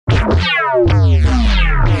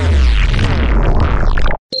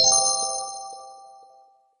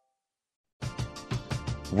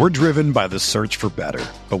We're driven by the search for better.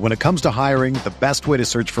 But when it comes to hiring, the best way to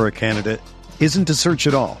search for a candidate isn't to search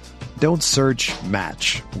at all. Don't search,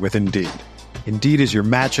 match with Indeed. Indeed is your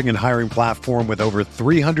matching and hiring platform with over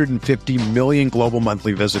 350 million global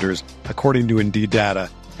monthly visitors, according to Indeed data,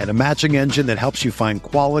 and a matching engine that helps you find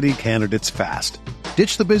quality candidates fast.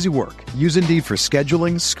 Ditch the busy work. Use Indeed for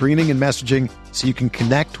scheduling, screening, and messaging so you can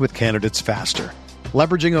connect with candidates faster.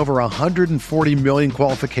 Leveraging over 140 million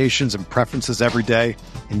qualifications and preferences every day,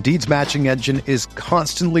 Indeed's matching engine is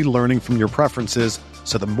constantly learning from your preferences,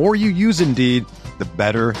 so the more you use Indeed, the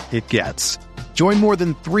better it gets. Join more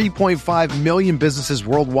than 3.5 million businesses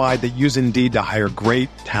worldwide that use Indeed to hire great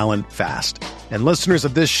talent fast. And listeners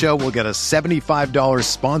of this show will get a $75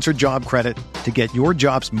 sponsored job credit to get your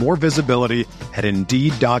jobs more visibility at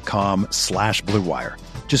Indeed.com/Blue Wire.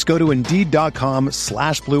 Just go to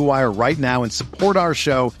Indeed.com/Blue Wire right now and support our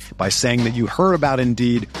show by saying that you heard about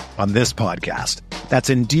Indeed on this podcast. That's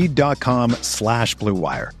Indeed.com/Blue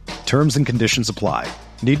Wire. Terms and conditions apply.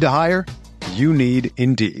 Need to hire? You need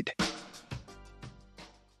Indeed.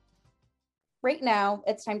 Right now,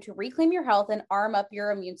 it's time to reclaim your health and arm up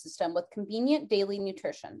your immune system with convenient daily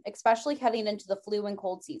nutrition, especially heading into the flu and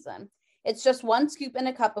cold season. It's just 1 scoop in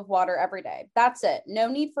a cup of water every day. That's it. No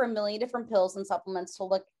need for a million different pills and supplements to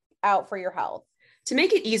look out for your health. To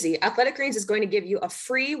make it easy, Athletic Greens is going to give you a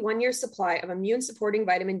free 1-year supply of immune-supporting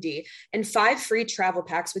vitamin D and 5 free travel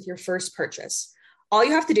packs with your first purchase. All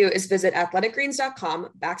you have to do is visit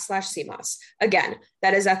athleticgreens.com/CMOS. Again,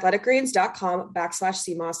 that is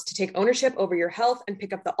athleticgreens.com/CMOS to take ownership over your health and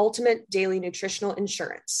pick up the ultimate daily nutritional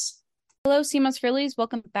insurance. Hello, CMOS girlies.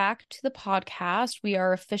 Welcome back to the podcast. We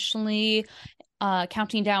are officially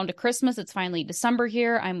counting down to Christmas. It's finally December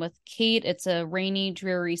here. I'm with Kate. It's a rainy,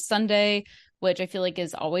 dreary Sunday, which I feel like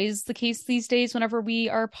is always the case these days whenever we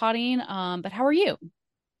are potting. But how are you?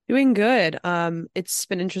 Doing good. It's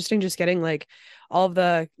been interesting just getting like all of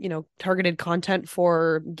the, targeted content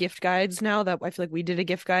for gift guides now that I feel like we did a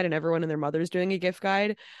gift guide and everyone and their mother's doing a gift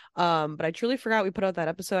guide. But I truly forgot we put out that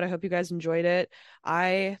episode. I hope you guys enjoyed it.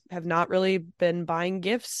 I have not really been buying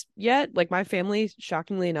gifts yet. Like my family,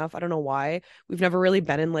 shockingly enough, I don't know why, we've never really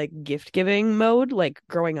been in like gift giving mode. Like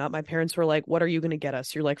growing up, my parents were like, "What are you going to get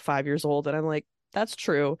us? You're like 5 years old." And I'm like, that's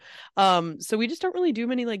true. So we just don't really do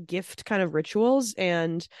many like gift kind of rituals.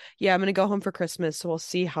 And yeah, I'm gonna go home for Christmas, so we'll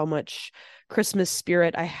see how much Christmas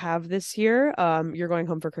spirit I have this year. You're going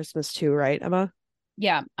home for Christmas too, right, Emma?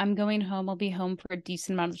 Yeah, I'm going home. I'll be home for a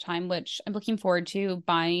decent amount of time, which I'm looking forward to.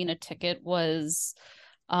 Buying a ticket was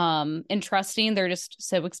interesting. They're just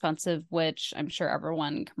so expensive, which I'm sure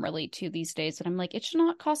everyone can relate to these days. And I'm like, it should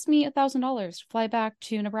not cost me $1,000 to fly back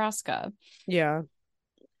to Nebraska. Yeah.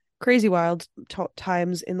 Crazy wild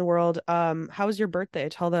times in the world. How was your birthday?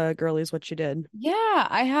 Tell the girlies what you did. Yeah,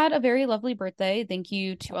 I had a very lovely birthday. Thank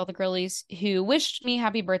you to all the girlies who wished me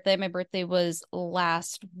happy birthday. My birthday was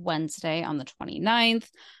last Wednesday on the 29th.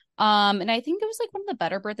 And I think it was like one of the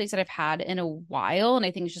better birthdays that I've had in a while. And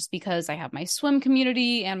I think it's just because I have my swim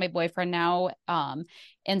community and my boyfriend now.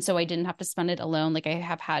 And so I didn't have to spend it alone like I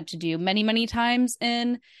have had to do many, many times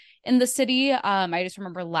in the city. I just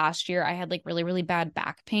remember last year I had like really, really bad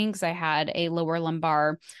back pain because I had a lower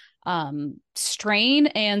lumbar strain.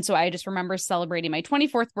 And so I just remember celebrating my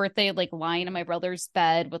 24th birthday, like lying in my brother's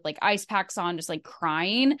bed with like ice packs on, just like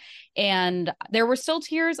crying. And there were still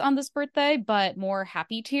tears on this birthday, but more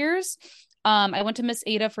happy tears. I went to Miss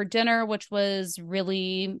Ada for dinner, which was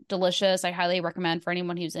really delicious. I highly recommend for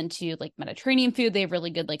anyone who's into like Mediterranean food. They have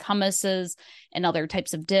really good like hummuses and other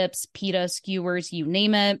types of dips, pita, skewers, you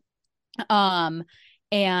name it.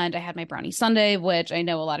 And I had my brownie sundae, which I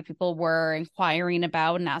know a lot of people were inquiring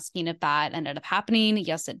about and asking if that ended up happening.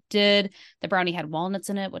 Yes, it did. The brownie had walnuts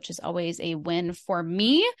in it, which is always a win for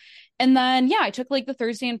me. And then, yeah, I took like the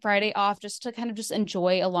Thursday and Friday off just to kind of just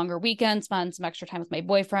enjoy a longer weekend, spend some extra time with my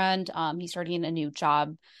boyfriend. He's starting a new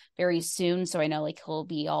job very soon. So I know like he'll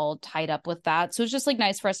be all tied up with that. So it's just like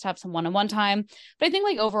nice for us to have some one-on-one time. But I think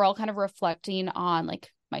like overall kind of reflecting on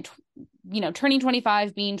like my, turning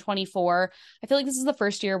 25, being 24, I feel like this is the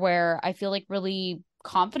first year where I feel like really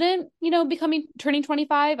confident, turning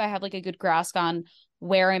 25. I have like a good grasp on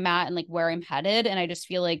where I'm at and like where I'm headed. And I just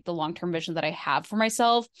feel like the long-term vision that I have for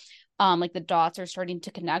myself, like the dots are starting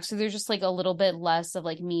to connect. So there's just like a little bit less of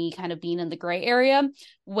like me kind of being in the gray area,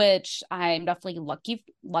 which I'm definitely lucky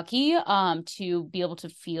to be able to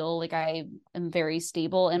feel like I am very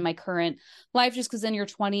stable in my current life, just because in your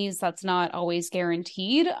 20s, that's not always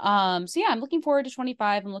guaranteed. So yeah, I'm looking forward to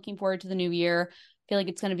 25. I'm looking forward to the new year. feel like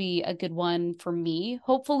it's going to be a good one for me.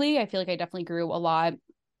 Hopefully, I feel like I definitely grew a lot.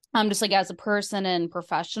 Just like as a person and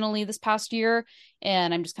professionally this past year.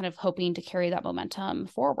 And I'm just kind of hoping to carry that momentum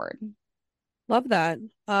forward. Love that.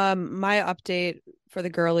 My update for the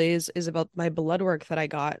girlies is about my blood work that I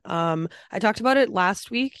got. I talked about it last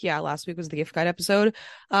week. Yeah, last week was the gift guide episode.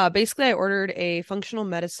 Basically, I ordered a functional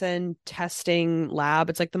medicine testing lab.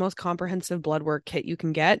 It's like the most comprehensive blood work kit you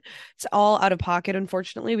can get. It's all out of pocket,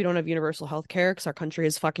 unfortunately. We don't have universal health care because our country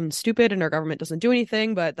is fucking stupid and our government doesn't do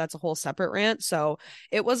anything, but that's a whole separate rant. So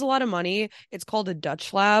it was a lot of money. It's called a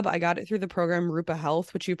Dutch lab. I got it through the program Rupa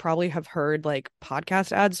Health, which you probably have heard like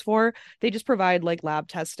podcast ads for. They just provide like lab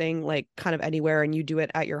testing like kind of anywhere and you do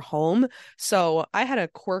it at your home. So I had a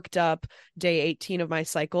quirked up day 18 of my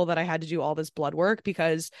cycle that I had to do all this blood work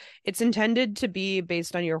because it's intended to be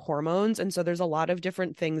based on your hormones. And so there's a lot of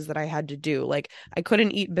different things that I had to do. Like I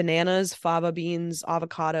couldn't eat bananas, fava beans,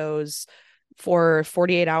 avocados for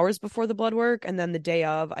 48 hours before the blood work. And then the day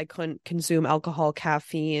of, I couldn't consume alcohol,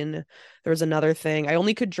 caffeine. There was another thing. I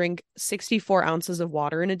only could drink 64 ounces of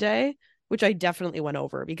water in a day, which I definitely went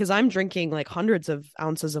over because I'm drinking like hundreds of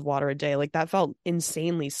ounces of water a day. Like that felt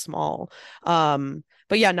insanely small.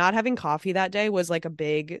 But yeah, not having coffee that day was like a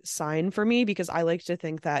big sign for me because I like to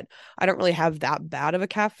think that I don't really have that bad of a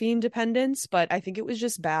caffeine dependence, but I think it was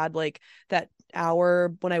just bad like that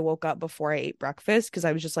hour when I woke up before I ate breakfast because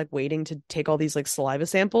I was just like waiting to take all these like saliva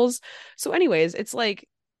samples. So anyways, it's like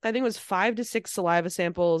I think it was 5 to 6 saliva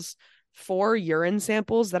samples, 4 urine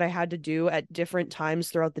samples that I had to do at different times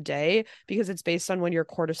throughout the day because it's based on when your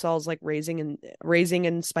cortisol is like raising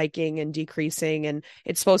and spiking and decreasing, and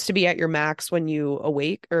it's supposed to be at your max when you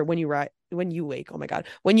awake or when you wake, oh my God,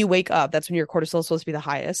 when you wake up, that's when your cortisol is supposed to be the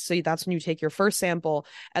highest. So that's when you take your first sample,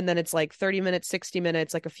 and then it's like 30 minutes, 60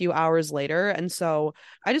 minutes, like a few hours later. And so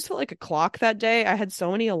I just felt like a clock that day. I had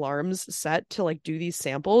so many alarms set to like do these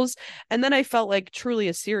samples. And then I felt like truly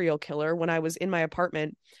a serial killer when I was in my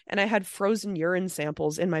apartment and I had frozen urine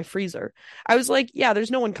samples in my freezer. I was like, yeah,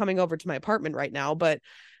 there's no one coming over to my apartment right now, but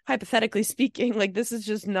hypothetically speaking, like this is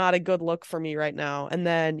just not a good look for me right now. And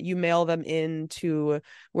then you mail them into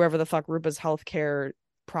wherever the fuck Rupa's healthcare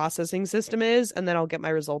processing system is, and then I'll get my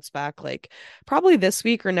results back like probably this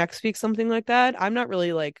week or next week, something like that. I'm not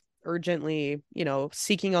really like urgently,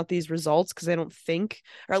 seeking out these results because I don't think,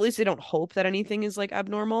 or at least I don't hope that anything is like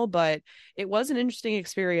abnormal, but it was an interesting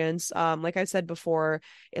experience. Like I said before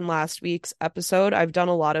in last week's episode, I've done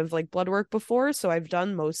a lot of like blood work before. So I've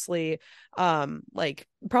done mostly like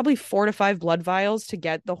probably 4 to 5 blood vials to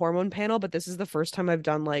get the hormone panel, but this is the first time I've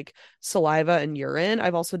done like saliva and urine.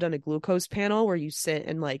 I've also done a glucose panel where you sit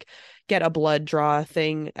and like get a blood draw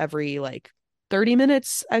thing every like 30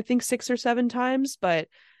 minutes, I think 6 or 7 times, but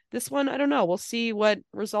this one, I don't know. We'll see what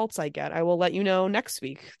results I get. I will let you know next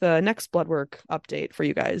week, the next blood work update for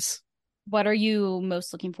you guys. What are you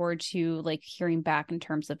most looking forward to like hearing back in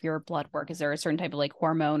terms of your blood work? Is there a certain type of like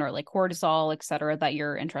hormone or like cortisol, et cetera, that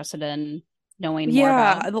you're interested in knowing more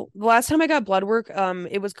about? Yeah, the last time I got blood work,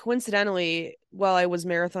 it was coincidentally while I was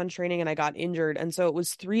marathon training and I got injured. And so it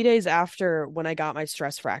was 3 days after when I got my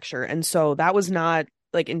stress fracture. And so that was not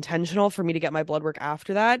like intentional for me to get my blood work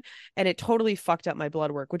after that, and it totally fucked up my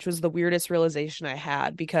blood work, which was the weirdest realization I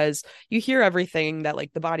had because you hear everything that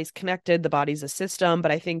like the body's connected, the body's a system,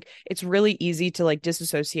 but I think it's really easy to like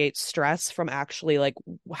disassociate stress from actually like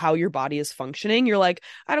how your body is functioning. You're like,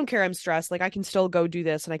 I don't care, I'm stressed, like I can still go do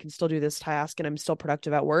this and I can still do this task and I'm still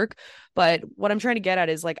productive at work. But what I'm trying to get at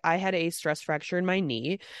is like I had a stress fracture in my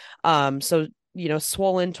knee, so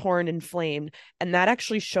swollen, torn, inflamed. And that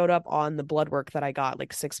actually showed up on the blood work that I got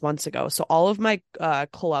like 6 months ago. So all of my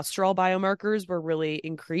cholesterol biomarkers were really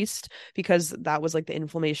increased because that was like the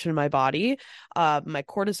inflammation in my body. My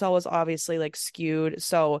cortisol was obviously like skewed.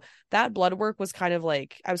 So that blood work was kind of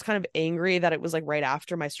like, I was kind of angry that it was like right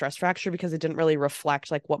after my stress fracture because it didn't really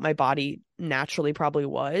reflect like what my body naturally probably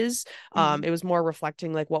was. It was more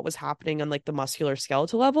reflecting like what was happening on like the muscular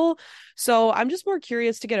skeletal level. So I'm just more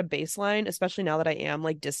curious to get a baseline, especially now that I am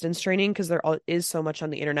like distance training, because there is so much on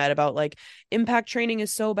the internet about like impact training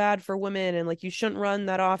is so bad for women and like you shouldn't run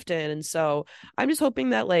that often. And so I'm just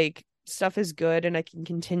hoping that like stuff is good and I can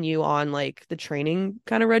continue on like the training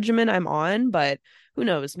kind of regimen I'm on. But who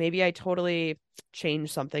knows? Maybe I totally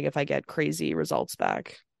change something if I get crazy results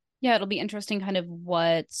back. Yeah, it'll be interesting kind of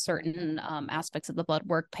what certain aspects of the blood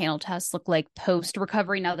work panel tests look like post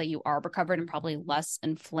recovery now that you are recovered and probably less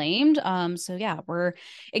inflamed. So yeah, we're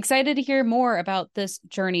excited to hear more about this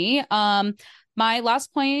journey. My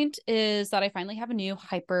last point is that I finally have a new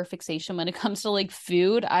hyper fixation when it comes to like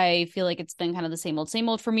food. I feel like it's been kind of the same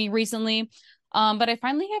old for me recently. But I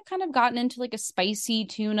finally have kind of gotten into like a spicy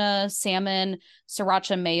tuna, salmon,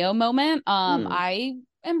 sriracha mayo moment. I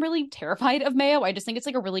am really terrified of mayo. I just think it's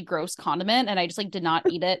like a really gross condiment, and I just like did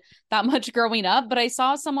not eat it that much growing up. But I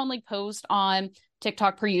saw someone like post on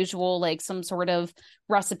TikTok per usual, like some sort of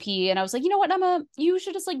recipe. And I was like, you know what, Emma, you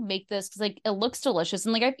should just like make this because like it looks delicious.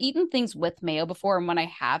 And like I've eaten things with mayo before. And when I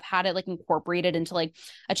have had it like incorporated into like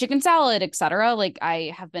a chicken salad, etc., like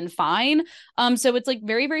I have been fine. So it's like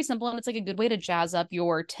very, very simple. And it's like a good way to jazz up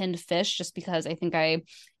your tinned fish, just because I think I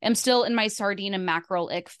am still in my sardine and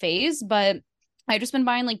mackerel ick phase. But I've just been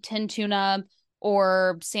buying like tinned tuna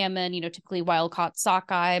or salmon, typically wild caught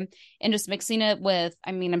sockeye, and just mixing it with,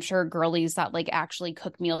 I mean, I'm sure girlies that like actually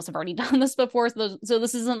cook meals have already done this before. So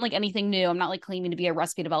this isn't like anything new. I'm not like claiming to be a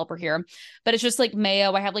recipe developer here, but it's just like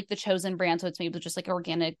mayo. I have like the Chosen brand. So it's made with just like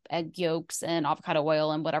organic egg yolks and avocado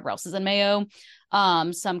oil and whatever else is in mayo.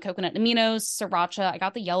 Some coconut aminos, sriracha. I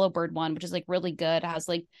got the yellow bird one, which is like really good. It has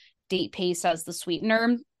like date paste as the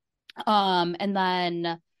sweetener. And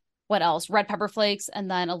then what else? Red pepper flakes, and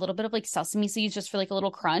then a little bit of like sesame seeds just for like a little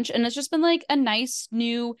crunch. And it's just been like a nice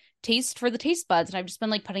new taste for the taste buds. And I've just been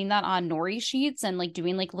like putting that on nori sheets and like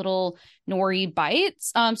doing like little nori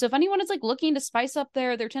bites. So if anyone is like looking to spice up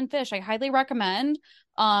their tin fish, I highly recommend.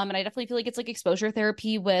 And I definitely feel like it's like exposure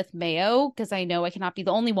therapy with mayo, because I know I cannot be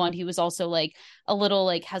the only one who was also like a little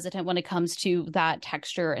like hesitant when it comes to that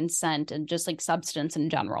texture and scent and just like substance in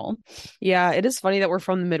general. Yeah, it is funny that we're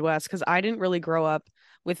from the Midwest because I didn't really grow up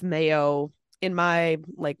with mayo in my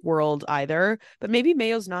like world either. But maybe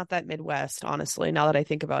mayo's not that Midwest, honestly, now that I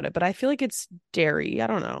think about it. But I feel like it's dairy. I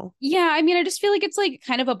don't know. Yeah, I mean, I just feel like it's like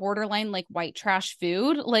kind of a borderline like white trash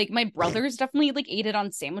food. Like my brothers definitely like ate it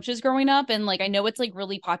on sandwiches growing up, and like I know it's like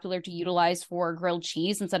really popular to utilize for grilled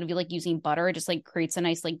cheese instead of you like using butter. It just like creates a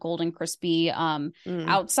nice like golden crispy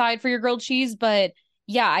outside for your grilled cheese, but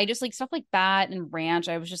yeah, I just like stuff like that and ranch.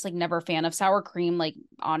 I was just like never a fan of sour cream. Like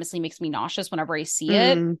honestly makes me nauseous whenever I see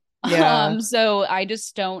it. Yeah. So I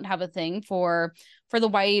just don't have a thing for the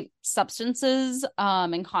white substances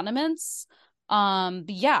and condiments. But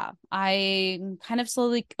yeah, I'm kind of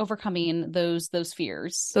slowly overcoming those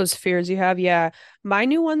fears. Those fears you have. Yeah. My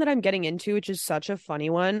new one that I'm getting into, which is such a funny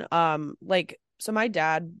one. Like, so my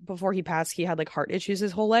dad, before he passed, he had like heart issues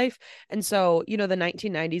his whole life. And so, the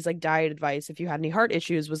 1990s like diet advice, if you had any heart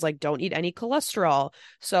issues, was like don't eat any cholesterol.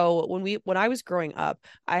 So when I was growing up,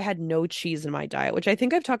 I had no cheese in my diet, which I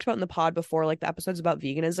think I've talked about in the pod before, like the episodes about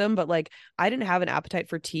veganism, but like I didn't have an appetite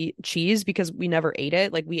for cheese because we never ate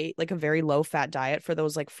it. Like we ate like a very low fat diet for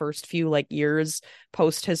those like first few like years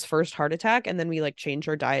post his first heart attack, and then we like changed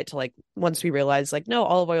our diet to like once we realized like no,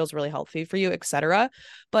 olive oil is really healthy for you, etc.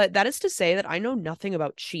 But that is to say that I know nothing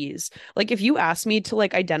about cheese. Like if you ask me to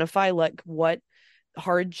like identify like what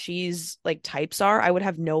hard cheese like types are, I would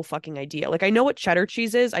have no fucking idea. Like I know what cheddar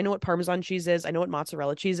cheese is, I know what Parmesan cheese is, I know what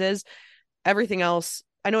mozzarella cheese is. Everything else,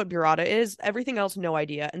 I know what burrata is. Everything else, no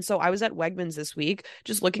idea. And so I was at Wegmans this week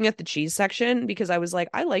just looking at the cheese section because I was like,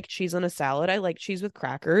 I like cheese on a salad. I like cheese with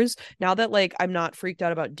crackers. Now that like I'm not freaked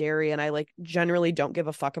out about dairy and I like generally don't give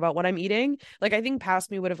a fuck about what I'm eating. Like I think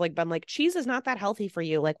past me would have like been like, cheese is not that healthy for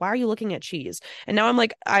you. Like, why are you looking at cheese? And now I'm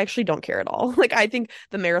like, I actually don't care at all. Like I think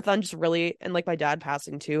the marathon just really, and like my dad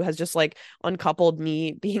passing too, has just like uncoupled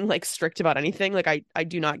me being like strict about anything. Like I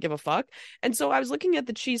do not give a fuck. And so I was looking at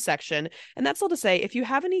the cheese section, and that's all to say, if you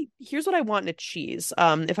have any, here's what I want in a cheese.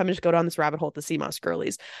 If I'm just go down this rabbit hole at the CMOS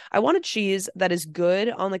girlies, I want a cheese that is good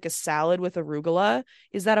on like a salad with arugula.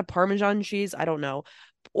 Is that a Parmesan cheese? I don't know.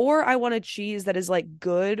 Or I want a cheese that is like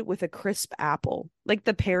good with a crisp apple. Like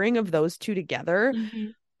the pairing of those two together,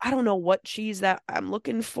 Mhm. I don't know what cheese that I'm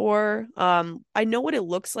looking for. I know what it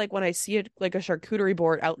looks like when I see it like a charcuterie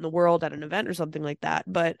board out in the world at an event or something like that.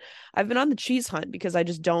 But I've been on the cheese hunt because I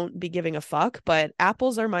just don't be giving a fuck. But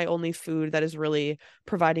apples are my only food that is really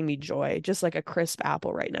providing me joy. Just like a crisp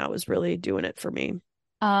apple right now is really doing it for me.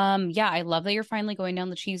 Yeah, I love that you're finally going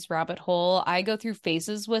down the cheese rabbit hole. I go through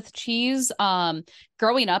phases with cheese.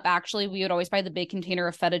 Growing up, actually, we would always buy the big container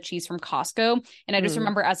of feta cheese from Costco. And I just Mm,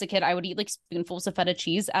 remember as a kid, I would eat like spoonfuls of feta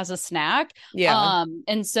cheese as a snack. yeah.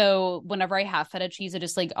 And so whenever I have feta cheese, it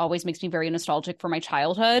just like always makes me very nostalgic for my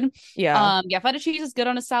childhood. Yeah. Yeah, feta cheese is good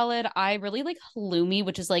on a salad. I really like halloumi,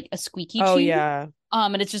 which is like a squeaky Oh, cheese. yeah.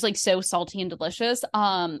 And it's just like so salty and delicious.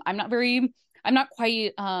 I'm not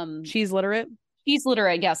quite Cheese literate. cheese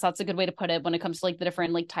literate, yes, that's a good way to put it when it comes to like the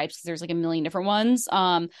different like types, because there's like a million different ones.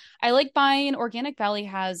 I like buying Organic Valley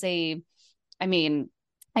has a, I mean,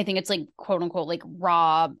 I think it's like quote unquote like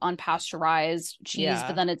raw unpasteurized cheese, Yeah.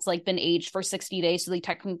 but then it's like been aged for 60 days. So they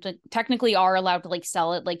technically are allowed to like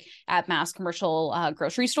sell it like at mass commercial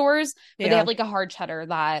grocery stores, but they Yeah. have like a hard cheddar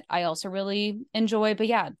that I also really enjoy. But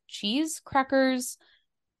yeah, cheese, crackers,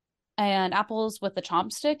 and apples with the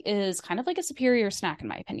chopstick is kind of like a superior snack in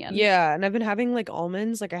my opinion. Yeah, and I've been having like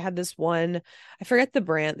almonds. Like I had this one, I forget the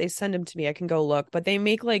brand. They send them to me. I can go look, but they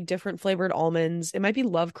make like different flavored almonds. It might be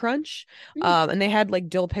Love Crunch. And they had like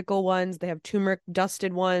dill pickle ones. They have turmeric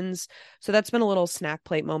dusted ones. So that's been a little snack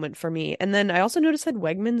plate moment for me. And then I also noticed that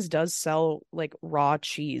Wegmans does sell like raw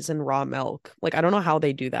cheese and raw milk. Like I don't know how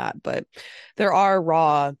they do that, but there are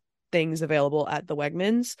raw things available at the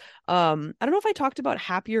Wegmans. I don't know if I talked about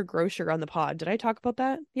Happier Grocer on the pod. Did I talk about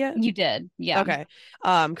that yet? You did. Yeah. Okay.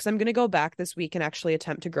 Because I'm gonna go back this week and actually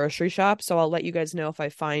attempt to grocery shop. So I'll let you guys know if I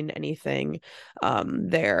find anything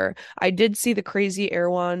there. I did see the Crazy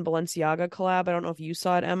Erewhon Balenciaga collab. I don't know if you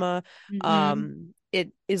saw it, Emma.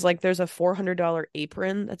 It is like there's a $400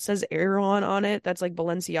 apron that says Erewhon on it. That's like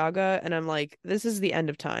Balenciaga. And I'm like, this is the end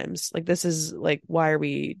of times. Like, this is like, why are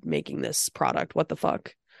we making this product? What the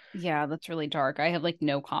fuck? Yeah, that's really dark. I have like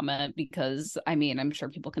no comment because I mean, I'm sure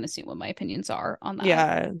people can assume what my opinions are on that.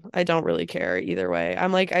 Yeah, I don't really care either way.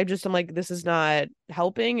 I'm like, this is not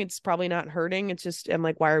helping. It's probably not hurting. It's just, I'm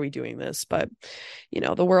like, why are we doing this? But,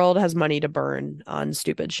 the world has money to burn on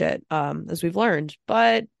stupid shit, as we've learned.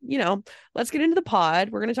 But, let's get into the pod.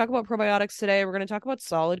 We're going to talk about probiotics today. We're going to talk about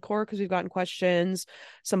Solidcore because we've gotten questions,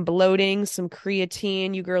 some bloating, some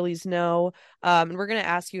creatine, you girlies know. And we're going to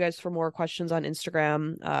ask you guys for more questions on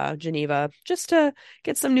Instagram, Geneva, just to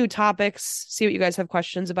get some new topics, see what you guys have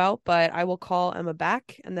questions about. But I will call Emma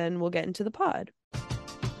back and then we'll get into the pod.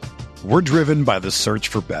 We're driven by the search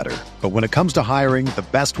for better. But when it comes to hiring, the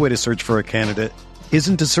best way to search for a candidate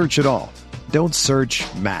isn't to search at all. Don't search,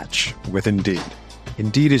 match with Indeed.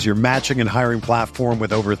 Indeed is your matching and hiring platform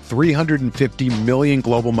with over 350 million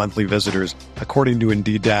global monthly visitors, according to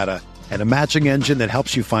Indeed data, and a matching engine that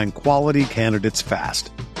helps you find quality candidates fast.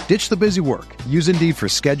 Ditch the busy work. Use Indeed for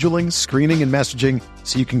scheduling, screening, and messaging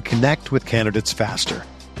so you can connect with candidates faster.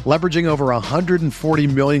 Leveraging over 140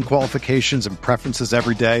 million qualifications and preferences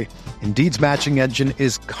every day, Indeed's matching engine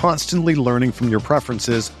is constantly learning from your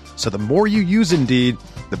preferences, so the more you use Indeed,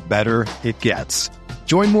 the better it gets.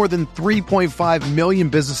 Join more than 3.5 million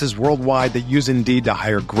businesses worldwide that use Indeed to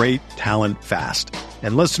hire great talent fast.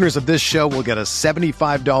 And listeners of this show will get a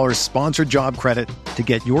 $75 sponsored job credit to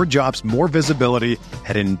get your jobs more visibility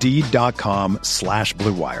at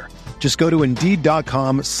Indeed.com/Blue Wire. Just go to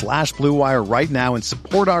Indeed.com/Blue Wire right now and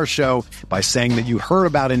support our show by saying that you heard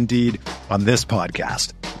about Indeed on this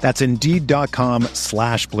podcast. That's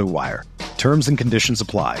Indeed.com/Blue Wire. Terms and conditions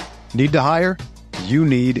apply. Need to hire? You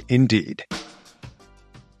need Indeed.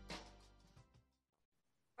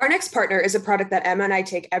 Our next partner is a product that Emma and I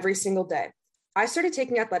take every single day. I started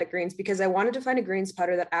taking Athletic Greens because I wanted to find a greens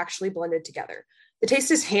powder that actually blended together. The taste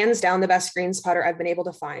is hands down the best greens powder I've been able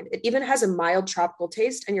to find. It even has a mild tropical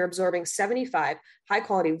taste, and you're absorbing 75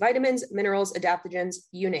 high-quality vitamins, minerals, adaptogens,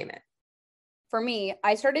 you name it. For me,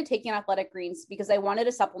 I started taking Athletic Greens because I wanted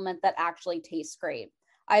a supplement that actually tastes great.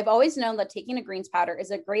 I've always known that taking a greens powder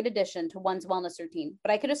is a great addition to one's wellness routine,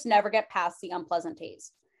 but I could just never get past the unpleasant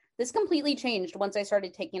taste. This completely changed once I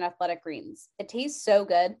started taking Athletic Greens. It tastes so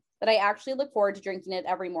good that I actually look forward to drinking it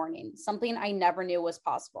every morning, something I never knew was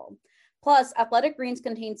possible. Plus, Athletic Greens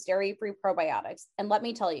contains dairy-free probiotics, and let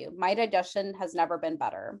me tell you, my digestion has never been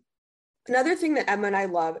better. Another thing that Emma and I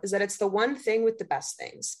love is that it's the one thing with the best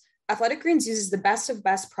things. Athletic Greens uses the best of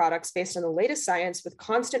best products based on the latest science with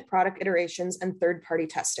constant product iterations and third-party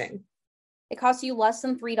testing. It costs you less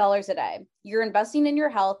than $3 a day. You're investing in your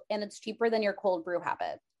health, and it's cheaper than your cold brew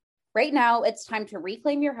habit. Right now, it's time to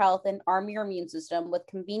reclaim your health and arm your immune system with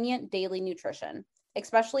convenient daily nutrition,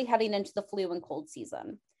 especially heading into the flu and cold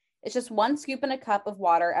season. It's just one scoop in a cup of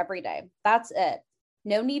water every day. That's it.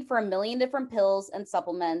 No need for a million different pills and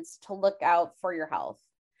supplements to look out for your health.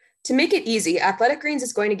 To make it easy, Athletic Greens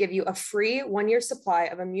is going to give you a free 1-year supply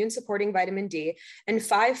of immune-supporting vitamin D and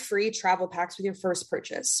 5 free travel packs with your first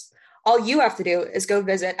purchase. All you have to do is go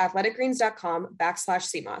visit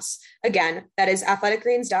athleticgreens.com/CMOS. Again, that is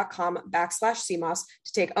athleticgreens.com/CMOS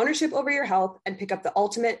to take ownership over your health and pick up the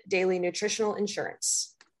ultimate daily nutritional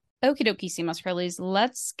insurance. Okie dokie, CMOS girlies.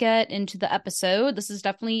 Let's get into the episode. This is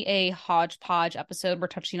definitely a hodgepodge episode. We're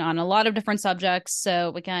touching on a lot of different subjects.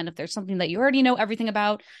 So again, if there's something that you already know everything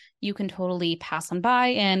about, you can totally pass on by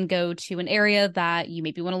and go to an area that you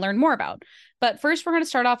maybe want to learn more about. But first, we're going to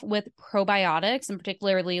start off with probiotics, and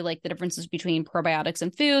particularly like the differences between probiotics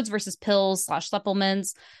and foods versus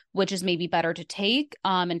pills/supplements, which is maybe better to take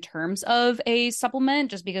in terms of a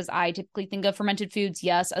supplement, just because I typically think of fermented foods,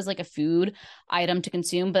 yes, as like a food item to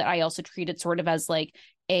consume, but I also treat it sort of as like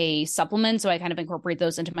a supplement. So I kind of incorporate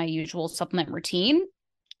those into my usual supplement routine.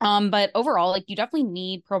 But overall, like you definitely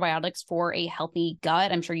need probiotics for a healthy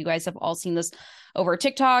gut. I'm sure you guys have all seen this over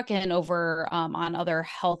TikTok and over on other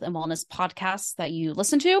health and wellness podcasts that you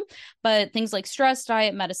listen to. But things like stress,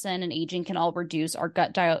 diet, medicine, and aging can all reduce our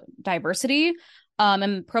gut diversity.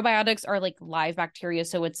 And probiotics are like live bacteria.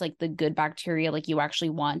 So it's like the good bacteria, like you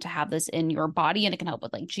actually want to have this in your body, and it can help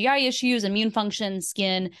with like GI issues, immune function,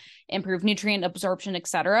 skin, improve nutrient absorption,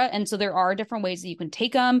 etc. And so there are different ways that you can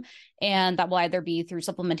take them. And that will either be through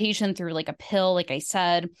supplementation, through like a pill, like I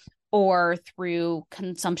said, or through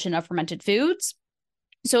consumption of fermented foods.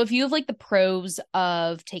 So if you have like the pros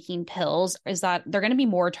of taking pills is that they're going to be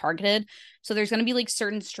more targeted. So there's going to be like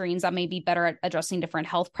certain strains that may be better at addressing different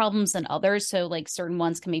health problems than others. So like certain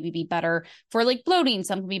ones can maybe be better for like bloating.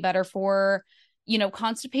 Some can be better for,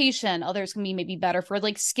 constipation. Others can be maybe better for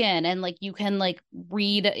like skin. And like you can like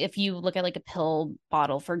read if you look at like a pill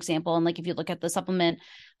bottle, for example, and like if you look at the supplement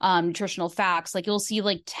nutritional facts, like you'll see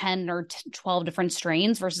like 10 or 12 different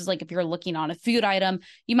strains versus like if you're looking on a food item,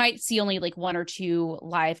 you might see only like one or two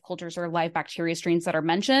live cultures or live bacteria strains that are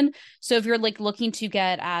mentioned. So if you're like looking to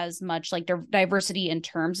get as much like diversity in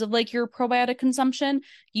terms of like your probiotic consumption,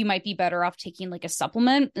 you might be better off taking like a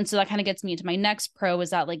supplement. And so that kind of gets me into my next pro is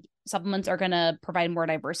that like supplements are going to provide more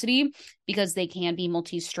diversity because they can be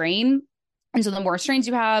multi-strain. And so the more strains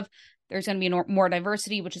you have, there's going to be more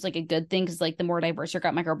diversity, which is like a good thing because like the more diverse your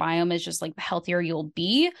gut microbiome is, just like the healthier you'll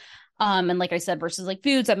be. And like I said, versus like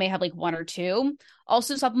foods that may have like one or two.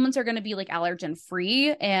 Also, supplements are going to be like allergen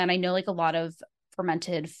free. And I know like a lot of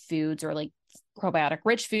fermented foods or like probiotic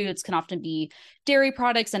rich foods can often be dairy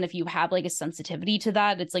products. And if you have like a sensitivity to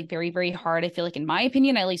that, it's like very, very hard. I feel like in my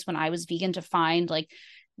opinion, at least when I was vegan, to find like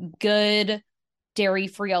good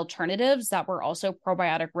dairy-free alternatives that were also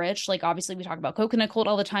probiotic rich. Like obviously we talk about coconut cold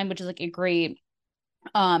all the time, which is like a great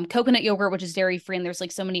coconut yogurt, which is dairy-free, and there's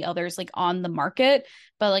like so many others like on the market.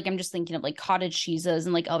 But like I'm just thinking of like cottage cheeses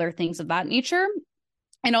and like other things of that nature.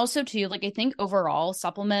 And also too, like I think overall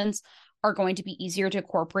supplements are going to be easier to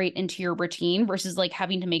incorporate into your routine versus like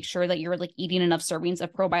having to make sure that you're like eating enough servings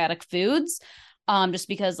of probiotic foods. Just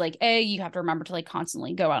because like you have to remember to like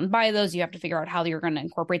constantly go out and buy those. You have to figure out how you're going to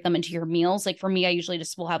incorporate them into your meals. Like for me, I usually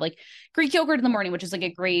just will have like Greek yogurt in the morning, which is like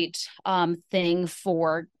a great thing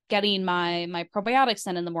for getting my probiotics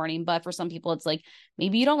in the morning. But for some people, it's like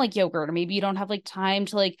maybe you don't like yogurt, or maybe you don't have like time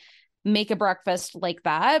to like make a breakfast like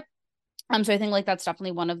that. So I think like that's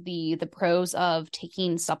definitely one of the pros of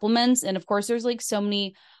taking supplements. And of course, there's like so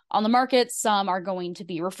many on the market. Some are going to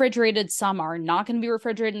be refrigerated, some are not going to be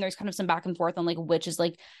refrigerated, and there's kind of some back and forth on like which is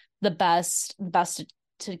like the best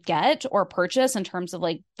to get or purchase in terms of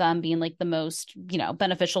like them being like the most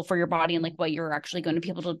beneficial for your body and like what you're actually going to be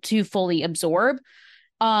able to fully absorb.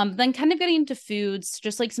 Then kind of getting into foods,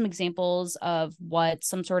 just like some examples of what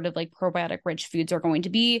some sort of like probiotic rich foods are going to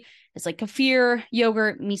be. It's like kefir,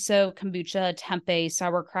 yogurt, miso, kombucha, tempeh,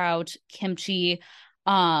 sauerkraut, kimchi.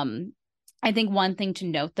 I think one thing to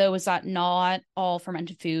note, though, is that not all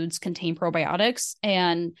fermented foods contain probiotics.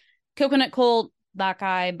 And Coconut Cold, that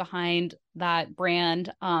guy behind that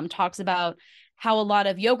brand, talks about how a lot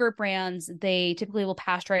of yogurt brands, they typically will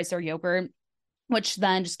pasteurize their yogurt, which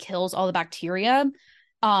then just kills all the bacteria.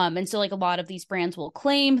 And so like a lot of these brands will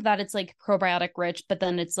claim that it's like probiotic rich, but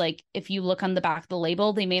then it's like, if you look on the back of the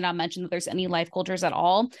label, they may not mention that there's any life cultures at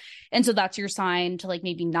all. And so that's your sign to like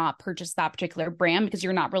maybe not purchase that particular brand, because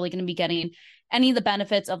you're not really going to be getting any of the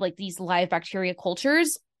benefits of like these live bacteria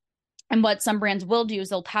cultures. And what some brands will do is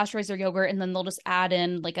they'll pasteurize their yogurt and then they'll just add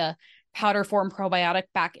in like a powder form probiotic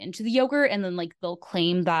back into the yogurt. And then like they'll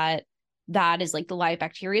claim that that is like the live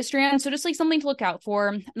bacteria strand. So just like something to look out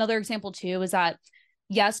for. Another example too is that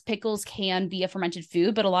yes, pickles can be a fermented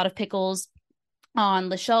food, but a lot of pickles on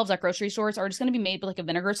the shelves at grocery stores are just going to be made with like a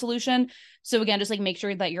vinegar solution. So again, just like make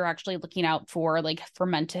sure that you're actually looking out for like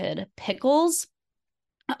fermented pickles.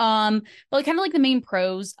 But like, kind of like the main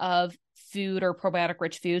pros of food or probiotic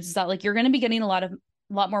rich foods is that like you're going to be getting a lot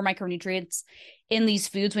more micronutrients in these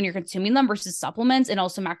foods when you're consuming them versus supplements, and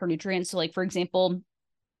also macronutrients. So like, for example,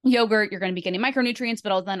 yogurt, you're going to be getting micronutrients,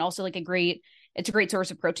 but then also like it's a great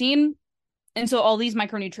source of protein. And so all these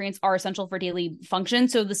micronutrients are essential for daily function.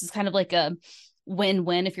 So this is kind of like a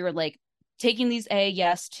win-win if you're like taking these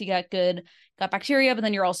yes, to get good gut bacteria, but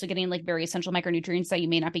then you're also getting like very essential micronutrients that you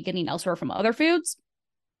may not be getting elsewhere from other foods.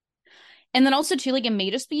 And then also too, like it may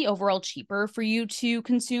just be overall cheaper for you to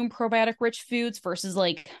consume probiotic rich foods versus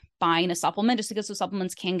like buying a supplement, just because those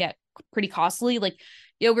supplements can get pretty costly. Like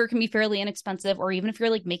yogurt can be fairly inexpensive, or even if you're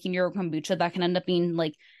like making your kombucha, that can end up being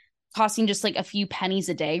like costing just like a few pennies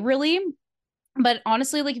a day, really. But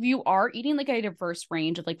honestly, like if you are eating like a diverse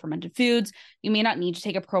range of like fermented foods, you may not need to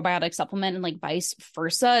take a probiotic supplement, and like vice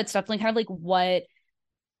versa. It's definitely kind of like what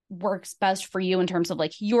works best for you in terms of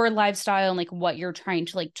like your lifestyle and like what you're trying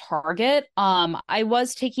to like target. I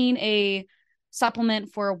was taking a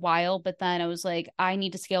supplement for a while, but then I was like, I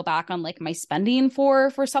need to scale back on like my spending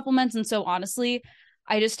for supplements. And so honestly,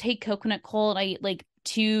 I just take coconut cold. I eat like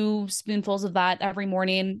 2 spoonfuls of that every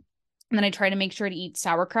morning. And then I try to make sure to eat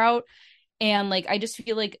sauerkraut. And like, I just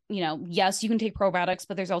feel like, you know, yes, you can take probiotics,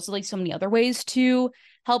 but there's also like so many other ways to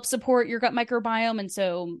help support your gut microbiome. And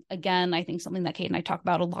so, again, I think something that Kate and I talk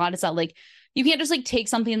about a lot is that like, you can't just like take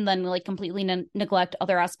something and then like completely neglect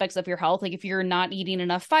other aspects of your health. Like, if you're not eating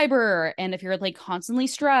enough fiber and if you're like constantly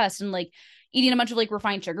stressed and like eating a bunch of like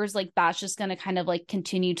refined sugars, like that's just going to kind of like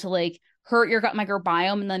continue to like hurt your gut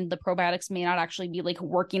microbiome, and then the probiotics may not actually be like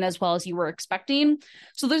working as well as you were expecting.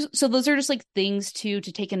 So those are just like things to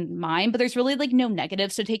take in mind, but there's really like no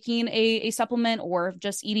negatives to taking a supplement or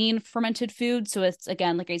just eating fermented food. So it's,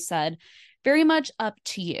 again, like I said, very much up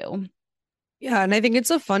to you. Yeah, and I think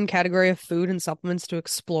it's a fun category of food and supplements to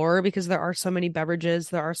explore because there are so many beverages,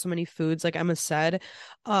 there are so many foods, like Emma said.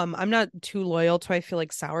 I'm not too loyal to, I feel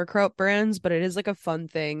like, sauerkraut brands, but it is like a fun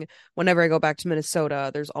thing. Whenever I go back to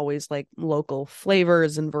Minnesota, there's always like local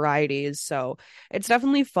flavors and varieties. So it's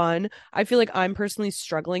definitely fun. I feel like I'm personally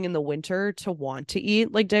struggling in the winter to want to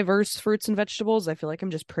eat like diverse fruits and vegetables. I feel like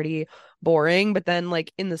I'm just pretty boring. But then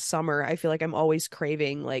like in the summer, I feel like I'm always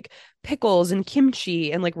craving like pickles and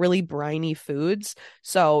kimchi and like really briny foods.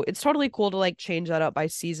 So it's totally cool to like change that up by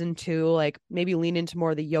season 2, like maybe lean into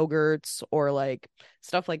more of the yogurts or like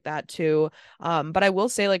stuff like that too. But I will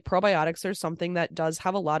say like probiotics are something that does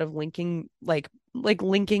have a lot of linking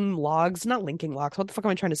linking logs, not linking logs. What the fuck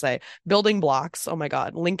am I trying to say? Building blocks. Oh my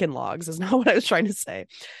God. Lincoln logs is not what I was trying to say.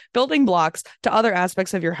 Building blocks to other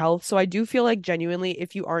aspects of your health. So I do feel like genuinely,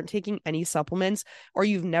 if you aren't taking any supplements or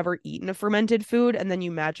you've never eaten a fermented food and then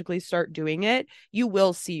you magically start doing it, you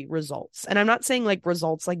will see results. And I'm not saying like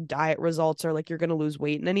results like diet results or like you're going to lose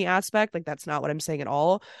weight in any aspect. Like that's not what I'm saying at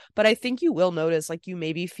all. But I think you will notice like you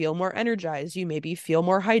maybe feel more energized. You maybe feel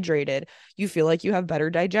more hydrated. You feel like you have better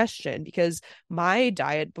digestion, because my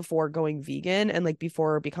diet before going vegan and like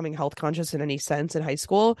before becoming health conscious in any sense in high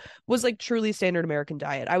school was like truly standard American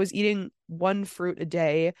diet. I was eating 1 fruit a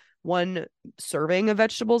day, 1 serving of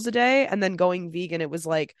vegetables a day, and then going vegan, it was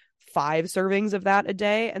like 5 servings of that a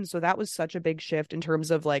day. And so that was such a big shift in terms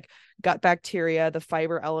of like gut bacteria, the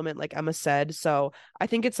fiber element, like Emma said. So I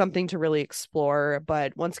think it's something to really explore.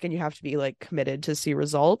 But once again, you have to be like committed to see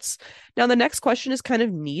results. Now, the next question is kind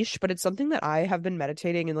of niche, but it's something that I have been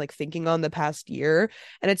meditating and like thinking on the past year.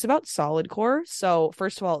 And it's about Solidcore. So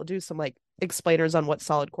first of all, I'll do some like explainers on what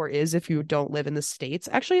Solidcore is if you don't live in the States.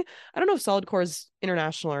 Actually, I don't know if Solidcore is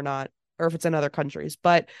international or not, or if it's in other countries,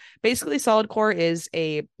 but basically Solidcore is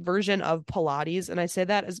a version of Pilates. And I say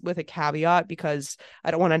that as with a caveat because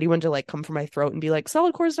I don't want anyone to like come for my throat and be like,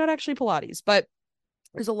 Solidcore is not actually Pilates, but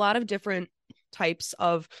there's a lot of different types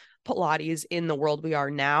of Pilates in the world we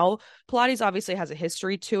are now. Pilates obviously has a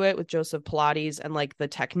history to it with Joseph Pilates and like the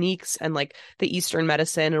techniques and like the Eastern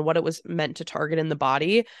medicine and what it was meant to target in the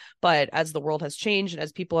body. But as the world has changed and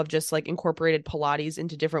as people have just like incorporated Pilates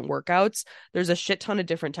into different workouts, there's a shit ton of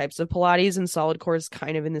different types of Pilates, and Solidcore is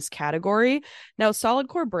kind of in this category. Now,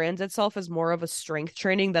 Solidcore brands itself as more of a strength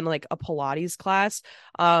training than like a Pilates class.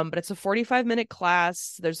 But it's a 45-minute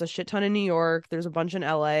class. There's a shit ton in New York. There's a bunch in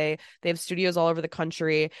LA. They have studios all over the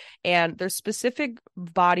country. And there's specific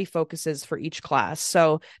body focuses for each class.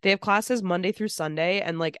 So they have classes Monday through Sunday,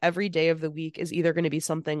 and like every day of the week is either going to be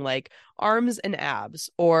something like arms and abs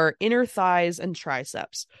or inner thighs and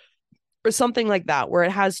triceps or something like that, where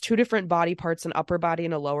it has 2 different body parts, an upper body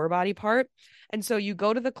and a lower body part. And so you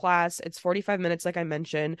go to the class, it's 45 minutes, like I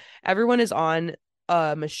mentioned. Everyone is on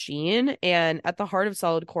a machine, and at the heart of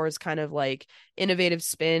Solidcore's kind of like innovative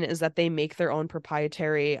spin is that they make their own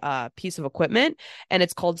proprietary piece of equipment, and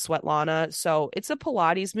it's called Sweatlana. So it's a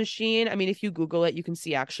Pilates machine. I mean, if you Google it, you can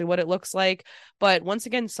see actually what it looks like. But once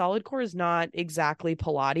again, Solidcore is not exactly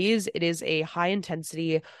Pilates. It is a high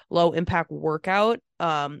intensity, low impact workout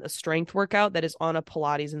a strength workout that is on a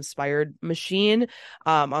Pilates inspired machine,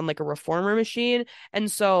 on like a reformer machine.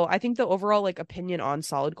 And so I think the overall like opinion on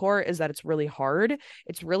Solidcore is that it's really hard.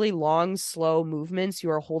 It's really long, slow movements.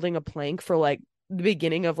 You are holding a plank for like the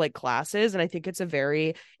beginning of like classes, and I think it's a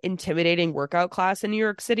very intimidating workout class in New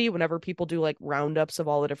York City whenever people do like roundups of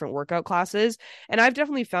all the different workout classes. And I've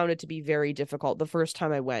definitely found it to be very difficult the first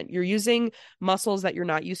time I went. You're using muscles that you're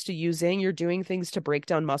not used to using. You're doing things to break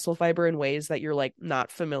down muscle fiber in ways that you're like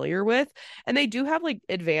not familiar with. And they do have like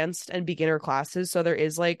advanced and beginner classes, so there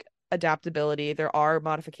is like adaptability. There are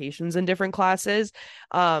modifications in different classes.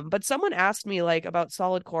 But someone asked me like about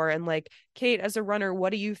Solidcore, and like, Kate, as a runner,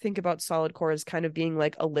 what do you think about Solidcore as kind of being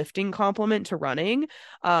like a lifting complement to running?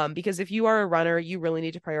 Because if you are a runner, you really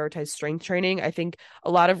need to prioritize strength training. I think a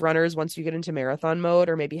lot of runners, once you get into marathon mode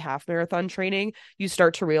or maybe half marathon training, you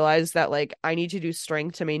start to realize that like I need to do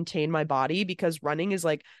strength to maintain my body, because running is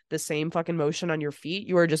like the same fucking motion on your feet.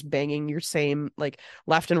 You are just banging your same like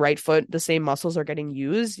left and right foot. The same muscles are getting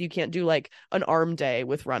used. You can't do like an arm day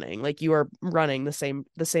with running. Like you are running the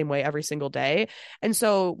same way every single day. And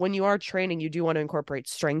so when you are training, you do want to incorporate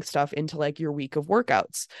strength stuff into like your week of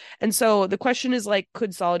workouts. And so the question is like,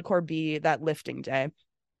 could Solidcore be that lifting day?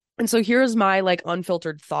 And so here's my like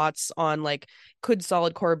unfiltered thoughts on like, could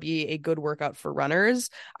Solidcore be a good workout for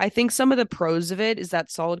runners? I think some of the pros of it is that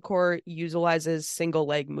Solidcore utilizes single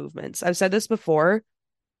leg movements. I've said this before.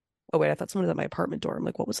 Oh wait, I thought someone was at my apartment door. I'm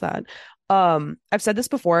like, what was that? I've said this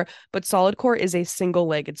before, but Solidcore is a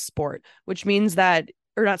single-legged sport, which means that,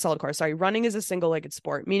 or not Solidcore, sorry, running is a single-legged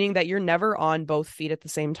sport, meaning that you're never on both feet at the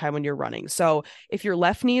same time when you're running. So if your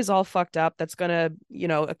left knee is all fucked up, that's gonna,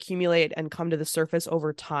 accumulate and come to the surface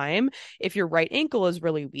over time. If your right ankle is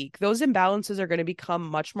really weak, those imbalances are going to become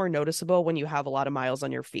much more noticeable when you have a lot of miles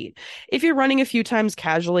on your feet. If you're running a few times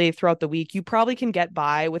casually throughout the week, you probably can get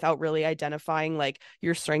by without really identifying like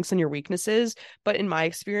your strengths and your weaknesses. But in my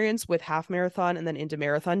experience with half marathon and then into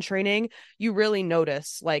marathon training, you really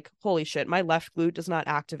notice like, holy shit, my left glute does not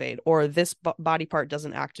activate, or this body part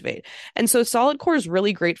doesn't activate. And so Solidcore is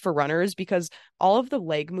really great for runners because all of the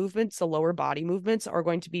leg movements, the lower body movements, are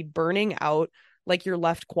going to be burning out like your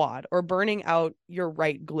left quad or burning out your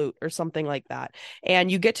right glute or something like that. And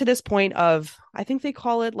you get to this point of, I think they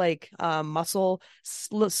call it like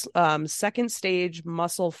second stage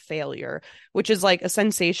muscle failure, which is like a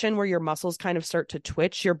sensation where your muscles kind of start to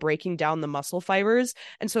twitch. You're breaking down the muscle fibers.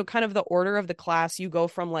 And so kind of the order of the class, you go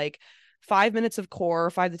from like 5 minutes of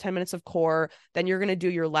core, 5 to 10 minutes of core, then you're going to do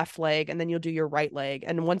your left leg, and then you'll do your right leg.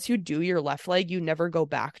 And once you do your left leg, you never go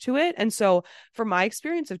back to it. And so from my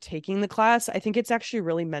experience of taking the class, I think it's actually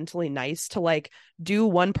really mentally nice to like do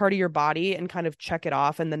one part of your body and kind of check it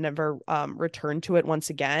off and then never return to it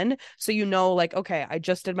once again. So like, okay, I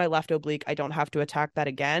just did my left oblique. I don't have to attack that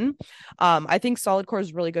again. I think Solidcore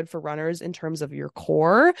is really good for runners in terms of your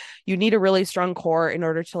core. You need a really strong core in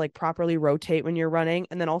order to like properly rotate when you're running,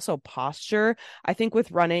 and then also posture. I think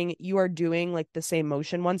with running, you are doing like the same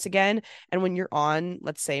motion once again. And when you're on,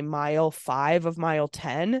 let's say, mile 5 of mile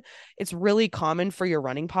 10, it's really common for your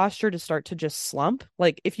running posture to start to just slump.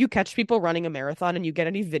 Like if you catch people running a marathon and you get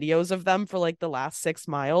any videos of them for like the last 6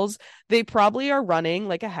 miles, they probably are running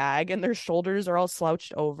like a hag and their shoulders are all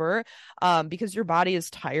slouched over because your body is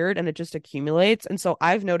tired and it just accumulates. And so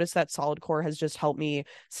I've noticed that Solidcore has just helped me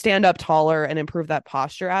stand up taller and improve that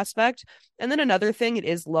posture aspect. And then another thing, it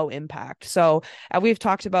is low impact. So we've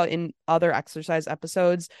talked about in other exercise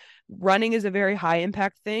episodes, running is a very high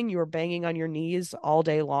impact thing. You are banging on your knees all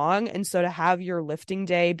day long. And so to have your lifting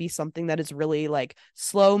day be something that is really like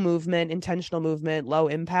slow movement, intentional movement, low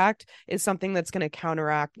impact is something that's going to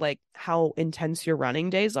counteract like how intense your running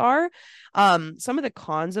days are. Some of the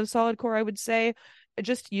cons of Solidcore, I would say,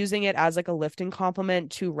 just using it as like a lifting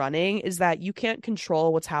complement to running, is that you can't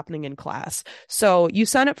control what's happening in class. So you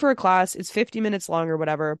sign up for a class, it's 50 minutes long or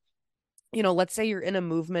whatever. Let's say you're in a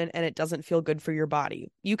movement and it doesn't feel good for your body.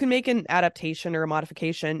 You can make an adaptation or a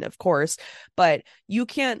modification, of course, but you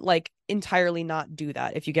can't like entirely not do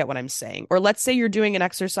that, if you get what I'm saying. Or let's say you're doing an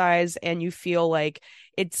exercise and you feel like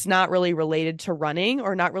it's not really related to running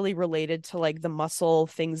or not really related to like the muscle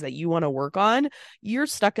things that you want to work on. You're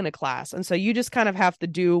stuck in a class. And so you just kind of have to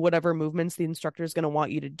do whatever movements the instructor is going to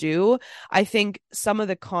want you to do. I think some of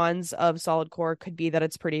the cons of Solidcore could be that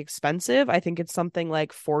it's pretty expensive. I think it's something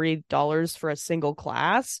like $40 for a single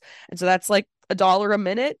class. And so that's like $1 a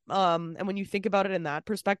minute. And when you think about it in that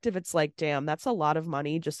perspective, it's like, damn, that's a lot of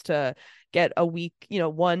money just to get a week,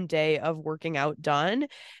 one day of working out done.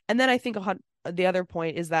 And then I think the other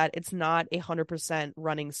point is that it's not 100%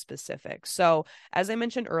 running specific. So as I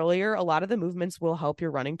mentioned earlier, a lot of the movements will help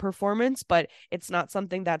your running performance, but it's not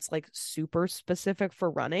something that's like super specific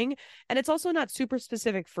for running. And it's also not super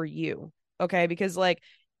specific for you. Okay. Because like,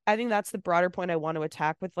 I think that's the broader point I want to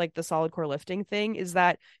attack with like the solid core lifting thing is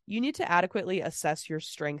that you need to adequately assess your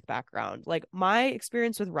strength background. Like my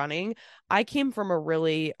experience with running, I came from a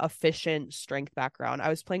really efficient strength background. I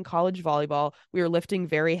was playing college volleyball. We were lifting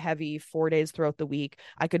very heavy 4 days throughout the week.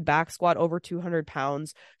 I could back squat over 200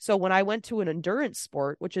 pounds. So when I went to an endurance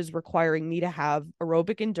sport, which is requiring me to have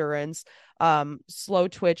aerobic endurance, slow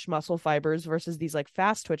twitch muscle fibers versus these like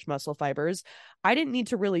fast twitch muscle fibers, I didn't need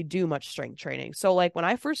to really do much strength training. So like when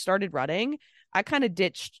I first started running, I kind of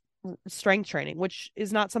ditched strength training, which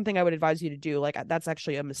is not something I would advise you to do. Like that's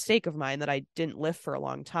actually a mistake of mine that I didn't lift for a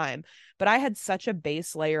long time. But I had such a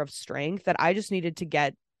base layer of strength that I just needed to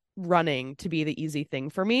get running to be the easy thing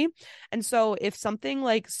for me. And so if something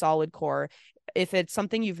like solid core, if it's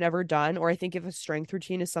something you've never done, or I think if a strength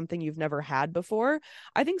routine is something you've never had before,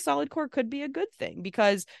 I think solid core could be a good thing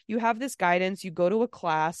because you have this guidance, you go to a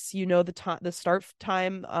class, you know the time, the start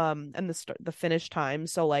time, and the finish time.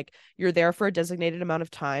 So like you're there for a designated amount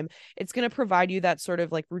of time. It's going to provide you that sort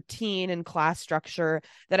of like routine and class structure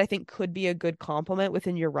that I think could be a good complement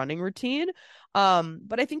within your running routine.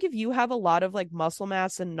 But I think if you have a lot of like muscle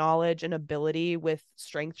mass and knowledge and ability with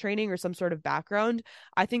strength training or some sort of background,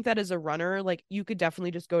 I think that as a runner, like you could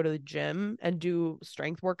definitely just go to the gym and do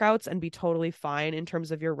strength workouts and be totally fine in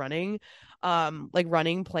terms of your running, like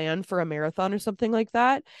running plan for a marathon or something like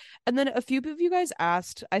that. And then a few of you guys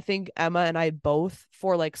asked, I think Emma and I both,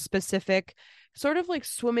 for like specific sort of like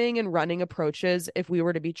swimming and running approaches if we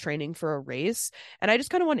were to be training for a race. And I just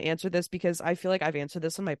kind of want to answer this because I feel like I've answered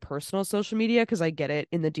this on my personal social media because I get it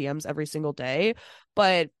in the DMs every single day.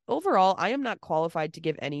 But overall, I am not qualified to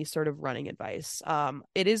give any sort of running advice.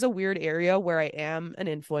 It is a weird area where I am an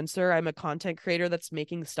influencer. I'm a content creator that's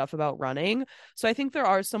making stuff about running. So I think there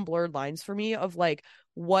are some blurred lines for me of like,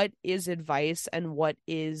 what is advice and what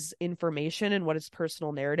is information and what is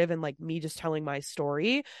personal narrative and like me just telling my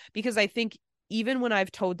story. Because I think even when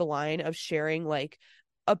I've towed the line of sharing like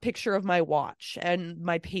a picture of my watch and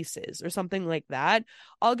my paces or something like that,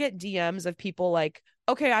 I'll get DMs of people like,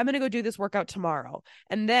 okay, I'm going to go do this workout tomorrow.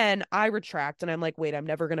 And then I retract and I'm like, wait, I'm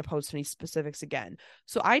never going to post any specifics again.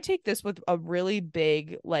 So I take this with a really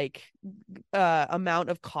big, like, amount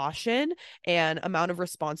of caution and amount of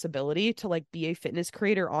responsibility to like be a fitness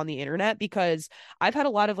creator on the internet, because I've had a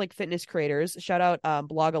lot of like fitness creators, shout out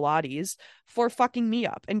Blogilates, for fucking me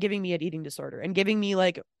up and giving me an eating disorder and giving me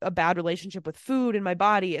like a bad relationship with food and my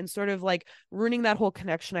body and sort of like ruining that whole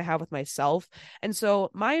connection I have with myself. And so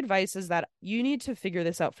my advice is that you need to figure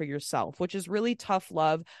this out for yourself, which is really tough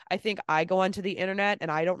love. I think I go onto the internet and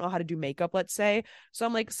I don't know how to do makeup, let's say. So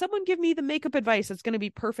I'm like, someone give me the makeup advice that's going to be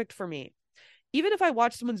perfect for me. Even if I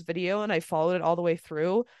watch someone's video and I followed it all the way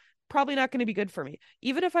through, probably not going to be good for me.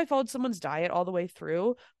 Even if I followed someone's diet all the way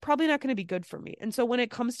through, probably not going to be good for me. And so when it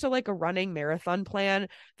comes to like a running marathon plan,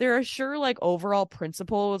 there are sure like overall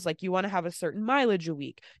principles, like you want to have a certain mileage a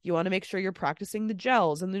week. You want to make sure you're practicing the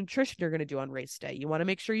gels and the nutrition you're going to do on race day. You want to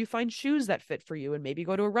make sure you find shoes that fit for you and maybe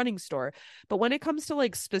go to a running store. But when it comes to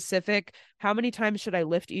like specific, how many times should I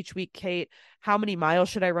lift each week, Kate? How many miles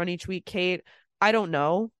should I run each week, Kate? I don't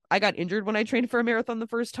know. I got injured when I trained for a marathon the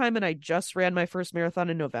first time, and I just ran my first marathon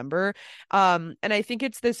in November. And I think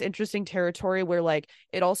it's this interesting territory where like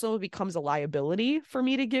it also becomes a liability for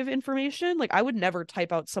me to give information. Like I would never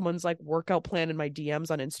type out someone's like workout plan in my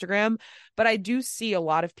DMs on Instagram, but I do see a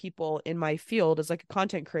lot of people in my field as like a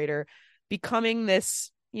content creator becoming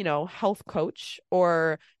this, you know, health coach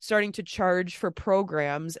or starting to charge for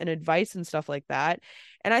programs and advice and stuff like that.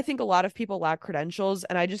 And I think a lot of people lack credentials.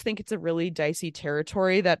 And I just think it's a really dicey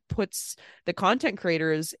territory that puts the content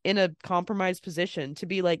creators in a compromised position to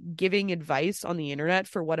be like giving advice on the internet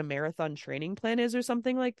for what a marathon training plan is or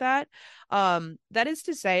something like that. That is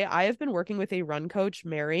to say, I have been working with a run coach,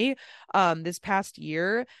 Mary, this past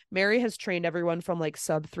year. Mary has trained everyone from like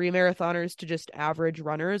sub 3 marathoners to just average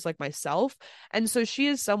runners like myself. And so she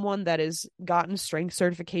is someone that has gotten strength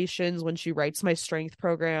certifications when she writes my strength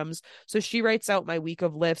programs. So she writes out my week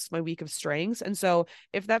of lifts, my week of strengths. And so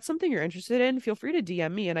if that's something you're interested in, feel free to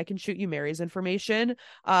DM me and I can shoot you Mary's information.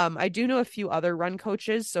 I do know a few other run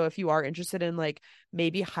coaches. So if you are interested in like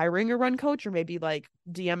maybe hiring a run coach or maybe like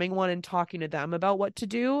DMing one and talking to them about what to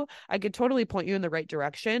do, I could totally point you in the right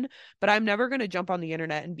direction. But I'm never going to jump on the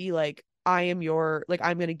internet and be like, I am your, like,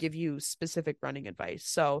 I'm going to give you specific running advice.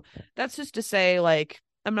 So that's just to say, like,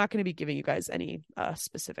 I'm not going to be giving you guys any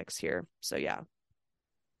specifics here. So yeah.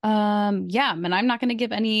 Yeah, and I'm not going to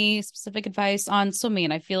give any specific advice on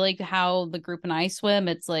swimming. I feel like how the group and I swim,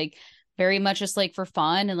 it's like very much just like for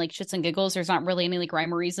fun and like shits and giggles. There's not really any like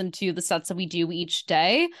rhyme or reason to the sets that we do each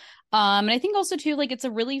day. And I think also too, like it's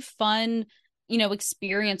a really fun,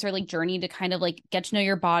 experience or like journey to kind of like get to know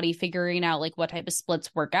your body, figuring out like what type of splits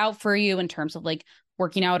work out for you in terms of like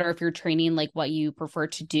working out or if you're training, like what you prefer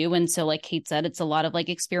to do. And so, like Kate said, it's a lot of like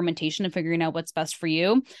experimentation and figuring out what's best for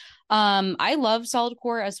you. I love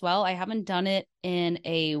Solidcore as well. I haven't done it in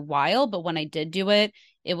a while, but when I did do it,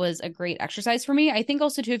 it was a great exercise for me. I think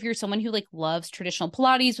also too, if you're someone who like loves traditional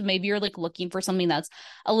Pilates, but maybe you're like looking for something that's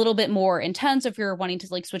a little bit more intense, if you're wanting to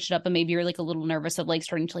like switch it up and maybe you're like a little nervous of like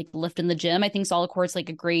starting to like lift in the gym, I think Solidcore is like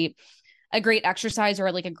a great exercise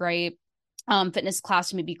or like a great fitness class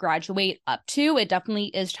to maybe graduate up to. It definitely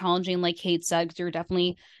is challenging, like Kate said, because you're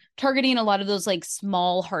definitely targeting a lot of those like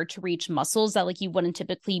small, hard to reach muscles that like you wouldn't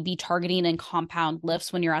typically be targeting in compound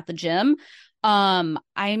lifts when you're at the gym.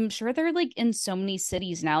 I'm sure they're like in so many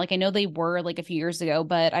cities now. Like I know they were like a few years ago,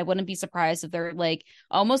 but I wouldn't be surprised if they're like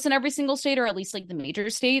almost in every single state or at least like the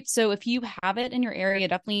major states. So if you have it in your area,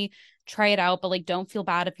 definitely try it out, but like don't feel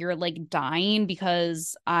bad if you're like dying,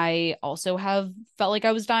 because I also have felt like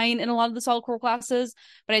I was dying in a lot of the solid core classes.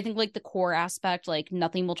 But I think like the core aspect, like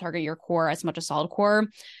nothing will target your core as much as solid core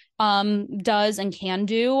does and can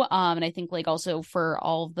do. And I think like also for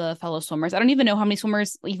all of the fellow swimmers, I don't even know how many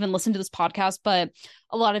swimmers even listen to this podcast, but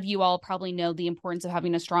a lot of you all probably know the importance of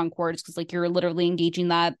having a strong core, just because like you're literally engaging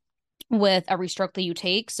that with every stroke that you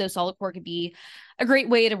take. So solid core could be a great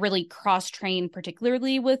way to really cross train,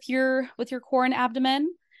 particularly with your core and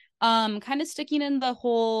abdomen. Kind of sticking in the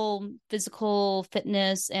whole physical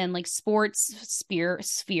fitness and like sports sphere,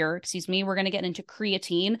 excuse me, we're going to get into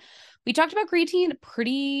creatine. We talked about creatine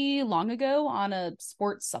pretty long ago on a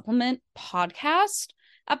sports supplement podcast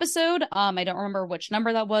episode. I don't remember which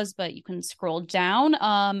number that was, but you can scroll down.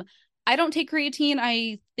 I don't take creatine.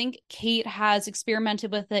 I think Kate has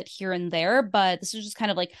experimented with it here and there, but this is just kind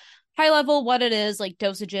of like high level what it is, like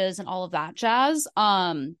dosages and all of that jazz.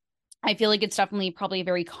 I feel like it's definitely probably a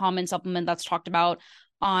very common supplement that's talked about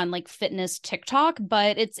on like fitness TikTok,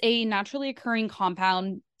 but it's a naturally occurring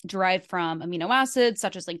compound derived from amino acids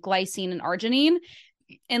such as like glycine and arginine.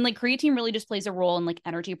 And like creatine really just plays a role in like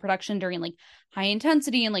energy production during like high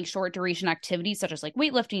intensity and like short duration activities such as like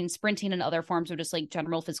weightlifting, sprinting, and other forms of just like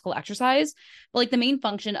general physical exercise. But like the main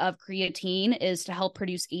function of creatine is to help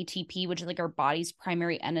produce ATP, which is like our body's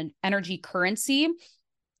primary energy currency.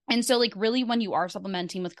 And so like really when you are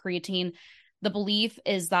supplementing with creatine, the belief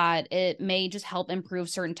is that it may just help improve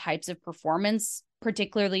certain types of performance,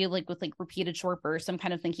 particularly like with like repeated short bursts. I'm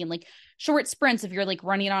kind of thinking like short sprints if you're like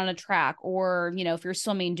running on a track, or if you're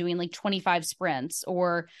swimming doing like 25 sprints,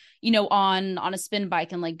 or on a spin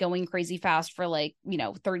bike and like going crazy fast for like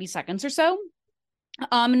 30 seconds or so.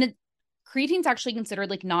 And creatine's actually considered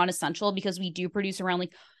like non-essential because we do produce around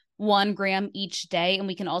like 1 gram each day, and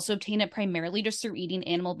we can also obtain it primarily just through eating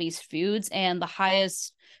animal-based foods. And the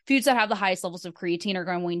highest foods that have the highest levels of creatine are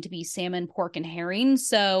going to be salmon, pork, and herring.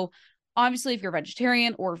 So obviously, if you're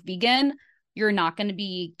vegetarian or vegan, you're not going to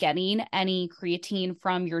be getting any creatine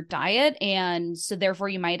from your diet. And so therefore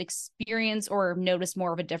you might experience or notice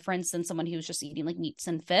more of a difference than someone who's just eating like meats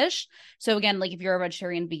and fish. So again, like if you're a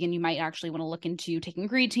vegetarian, vegan, you might actually want to look into taking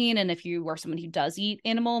creatine. And if you are someone who does eat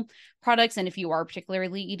animal products, and if you are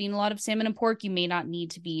particularly eating a lot of salmon and pork, you may not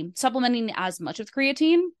need to be supplementing as much with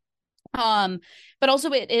creatine. But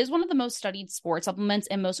also it is one of the most studied sports supplements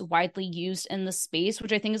and most widely used in the space,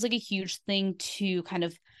 which I think is like a huge thing to kind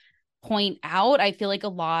of point out. I feel like a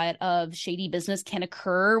lot of shady business can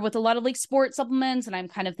occur with a lot of like sports supplements, and I'm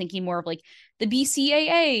kind of thinking more of like the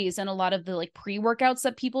BCAAs and a lot of the like pre-workouts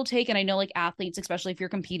that people take. And I know like athletes, especially if you're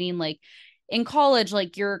competing like in college,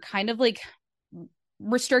 like you're kind of like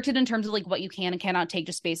restricted in terms of like what you can and cannot take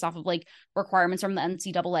just based off of like requirements from the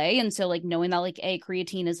NCAA. And so like knowing that like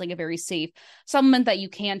creatine is like a very safe supplement that you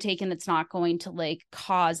can take, and it's not going to like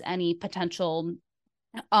cause any potential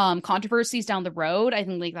controversies down the road, I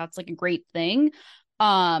think like that's like a great thing.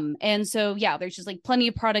 And so yeah, there's just like plenty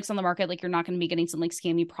of products on the market. Like you're not going to be getting some like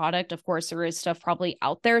scammy product. Of course there is stuff probably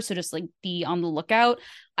out there, so just like be on the lookout.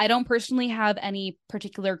 I don't personally have any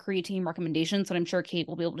particular creatine recommendations, but I'm sure Kate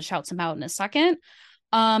will be able to shout some out in a second.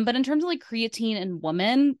 But in terms of like creatine in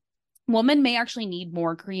women may actually need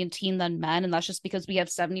more creatine than men, and that's just because we have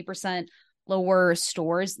 70% lower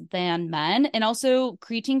stores than men. And also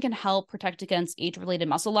creatine can help protect against age-related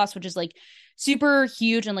muscle loss, which is like super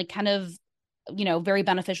huge and like kind of very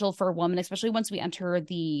beneficial for women, especially once we enter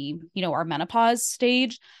the, our menopause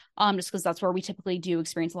stage, just because that's where we typically do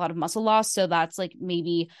experience a lot of muscle loss. So that's like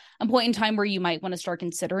maybe a point in time where you might want to start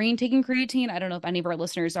considering taking creatine. I don't know if any of our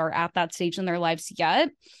listeners are at that stage in their lives yet.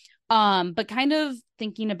 But kind of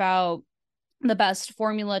thinking about the best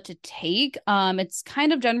formula to take, it's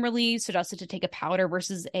kind of generally suggested to take a powder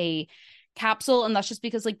versus a capsule, and that's just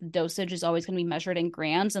because like the dosage is always going to be measured in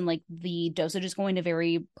grams, and like the dosage is going to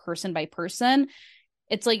vary person by person.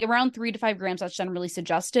 It's like around 3 to 5 grams that's generally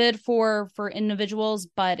suggested for individuals,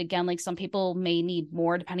 but again, like some people may need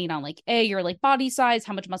more depending on like your like body size,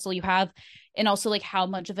 how much muscle you have, and also like how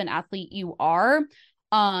much of an athlete you are.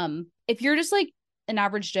 If you're just like an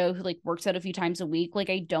average Joe who like works out a few times a week, like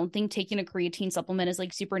I don't think taking a creatine supplement is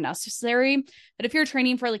like super necessary. But if you're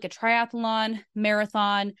training for like a triathlon,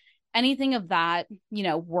 marathon, anything of that,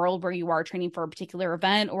 world where you are training for a particular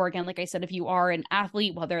event, or again, like I said, if you are an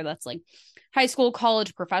athlete, whether that's like high school,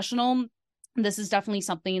 college, professional, this is definitely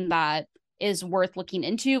something that is worth looking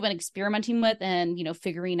into and experimenting with, and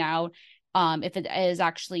figuring out if it is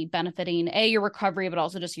actually benefiting your recovery, but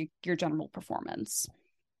also just your general performance.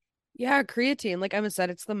 Yeah, creatine, like Emma said,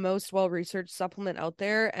 it's the most well-researched supplement out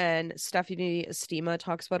there, and Stephanie Estima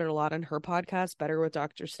talks about it a lot on her podcast, Better with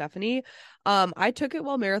Dr. Stephanie. I took it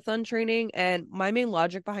while marathon training, and my main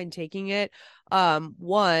logic behind taking it,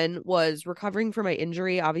 one was recovering from my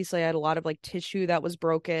injury. Obviously, I had a lot of like tissue that was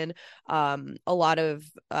broken, a lot of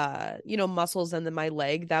muscles in my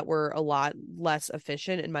leg that were a lot less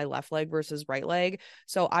efficient in my left leg versus right leg.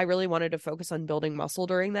 So I really wanted to focus on building muscle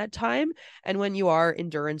during that time. And when you are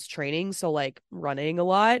endurance training, so like running a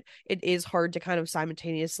lot, it is hard to kind of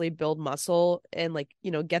simultaneously build muscle and like,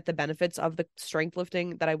 get the benefits of the strength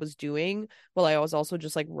lifting that I was doing while I was also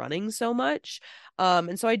just like running so much.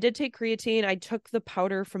 And so I did take creatine. I took the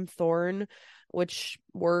powder from Thorne, which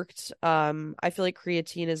worked. I feel like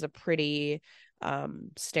creatine is a pretty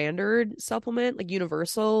standard supplement, like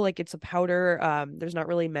universal, like it's a powder. There's not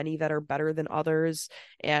really many that are better than others,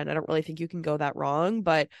 and I don't really think you can go that wrong.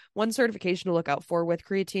 But one certification to look out for with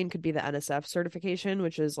creatine could be the NSF certification,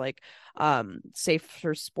 which is like safe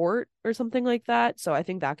for sport or something like that. So I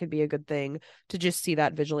think that could be a good thing to just see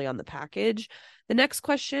that visually on the package. The next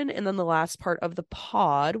question, and then the last part of the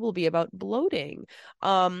pod, will be about bloating.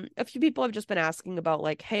 A few people have just been asking about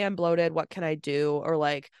like, hey, I'm bloated, what can I do? Or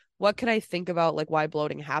like, what can I think about like why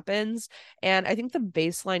bloating happens? And I think the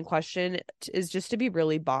baseline question is just to be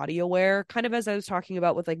really body aware, kind of as I was talking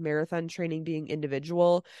about with like marathon training being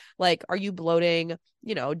individual. Like, are you bloating?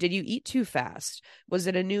 Did you eat too fast? Was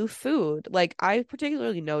it a new food? Like, I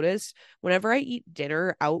particularly noticed whenever I eat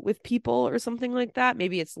dinner out with people or something like that,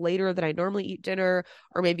 maybe it's later than I normally eat dinner,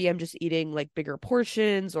 or maybe I'm just eating like bigger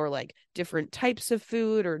portions or like different types of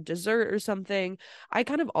food or dessert or something. I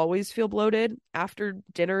kind of always feel bloated after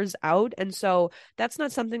dinners out. And so that's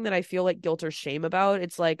not something that I feel like guilt or shame about.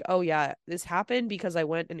 It's like, oh yeah, this happened because I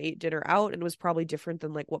went and ate dinner out and it was probably different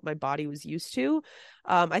than like what my body was used to.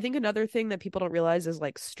 I think another thing that people don't realize is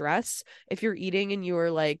like stress. If you're eating and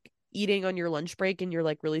you're like eating on your lunch break and you're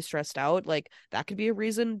like really stressed out, like that could be a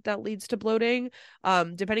reason that leads to bloating.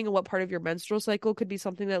 Depending on what part of your menstrual cycle could be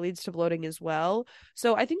something that leads to bloating as well.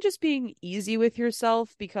 So I think just being easy with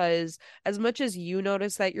yourself, because as much as you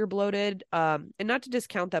notice that you're bloated, and not to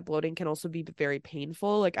discount that bloating can also be very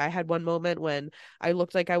painful. Like I had one moment when I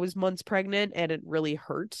looked like I was months pregnant and it really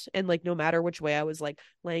hurt. And like no matter which way I was like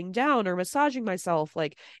laying down or massaging myself,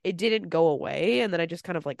 like it didn't go away. And then I just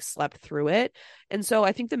kind of like slept through it. And so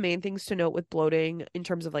I think the main things to note with bloating in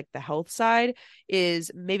terms of like the health side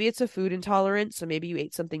is maybe it's a food intolerance. So maybe you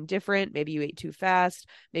ate something different. Maybe you ate too fast.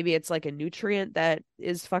 Maybe it's like a nutrient that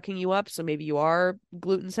is fucking you up. So maybe you are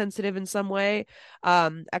gluten sensitive in some way.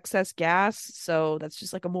 Excess gas. So that's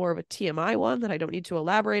just like a more of a TMI one that I don't need to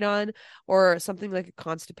elaborate on, or something like a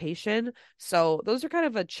constipation. So those are kind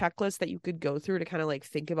of a checklist that you could go through to kind of like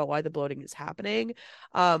think about why the bloating is happening.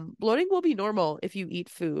 Bloating will be normal if you eat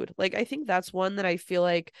food. Like I think that's one that I feel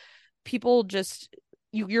like people just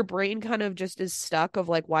your brain kind of just is stuck of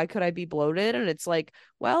like, why could I be bloated? And it's like,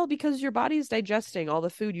 well, because your body's digesting all the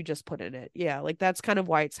food you just put in it. Yeah, like that's kind of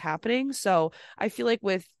why it's happening. So I feel like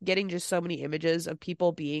with getting just so many images of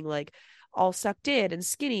people being like all sucked in and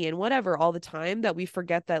skinny and whatever all the time, that we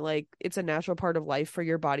forget that like it's a natural part of life for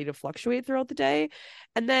your body to fluctuate throughout the day.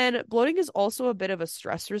 And then bloating is also a bit of a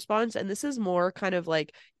stress response, and this is more kind of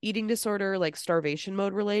like eating disorder, like starvation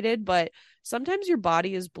mode related, but sometimes your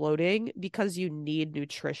body is bloating because you need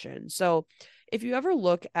nutrition. So if you ever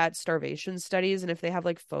look at starvation studies and if they have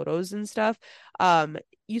like photos and stuff,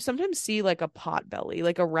 you sometimes see like a pot belly,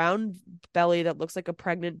 like a round belly that looks like a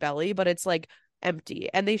pregnant belly, but it's like empty.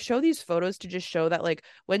 And they show these photos to just show that like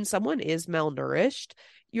when someone is malnourished,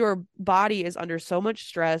 your body is under so much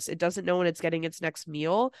stress, it doesn't know when it's getting its next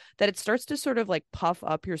meal, that it starts to sort of like puff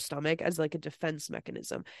up your stomach as like a defense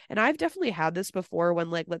mechanism. And I've definitely had this before when,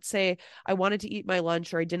 like, let's say I wanted to eat my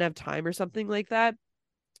lunch or I didn't have time or something like that,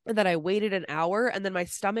 and then I waited an hour and then my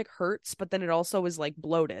stomach hurts, but then it also is like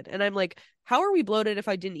bloated. And I'm like, how are we bloated if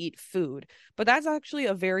I didn't eat food? But that's actually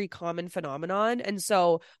a very common phenomenon. And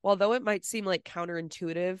so, although it might seem like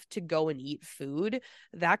counterintuitive to go and eat food,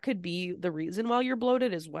 that could be the reason why you're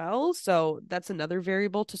bloated as well. So that's another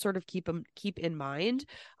variable to sort of keep in mind.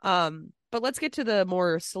 But let's get to the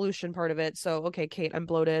more solution part of it. So, okay, Kate, I'm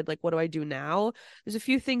bloated. Like, what do I do now? There's a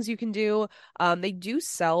few things you can do. They do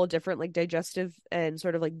sell different like digestive and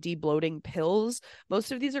sort of like de-bloating pills.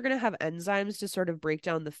 Most of these are going to have enzymes to sort of break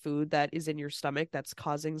down the food that is in your stomach that's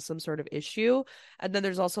causing some sort of issue. And then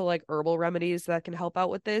there's also like herbal remedies that can help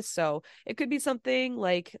out with this. So it could be something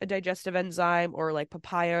like a digestive enzyme or like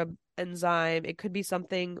papaya enzyme. It could be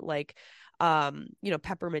something like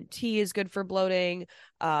peppermint tea is good for bloating.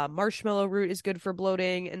 Marshmallow root is good for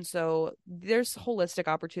bloating. And so there's holistic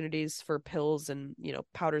opportunities for pills and,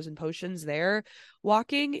 powders and potions there.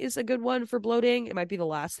 Walking is a good one for bloating. It might be the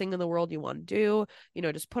last thing in the world you want to do.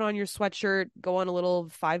 Just put on your sweatshirt, go on a little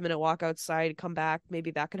 5-minute walk outside, come back. Maybe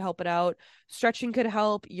that could help it out. Stretching could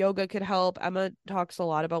help. Yoga could help. Emma talks a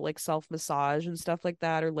lot about like self-massage and stuff like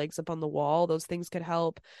that, or legs up on the wall. Those things could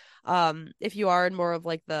help. If you are in more of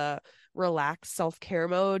like the relaxed self-care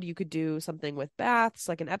mode, you could do something with baths,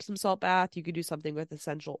 like an Epsom salt bath. You could do something with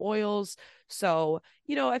essential oils. So,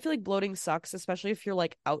 I feel like bloating sucks, especially if you're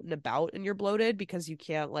like out and about and you're bloated, because you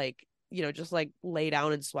can't like, just like lay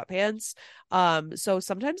down in sweatpants. So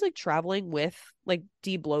sometimes like traveling with like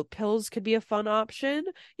de-bloat pills could be a fun option.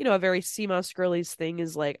 A very sea moss girlies thing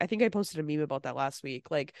is like, I think I posted a meme about that last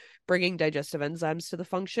week, like bringing digestive enzymes to the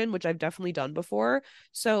function, which I've definitely done before.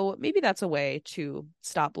 So maybe that's a way to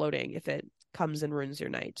stop bloating if it comes and ruins your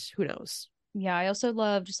night. Who knows? Yeah, I also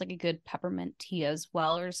love just like a good peppermint tea as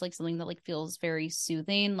well, or just like something that like feels very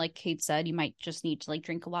soothing. Like Kate said, you might just need to like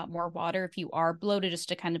drink a lot more water if you are bloated, just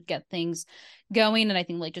to kind of get things going. And I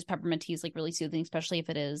think like just peppermint tea is like really soothing, especially if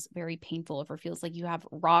it is very painful, if it feels like you have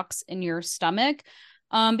rocks in your stomach.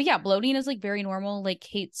 But yeah, bloating is like very normal. Like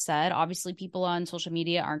Kate said, obviously people on social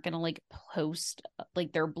media aren't going to like post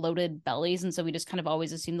like their bloated bellies. And so we just kind of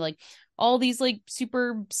always assume like all these like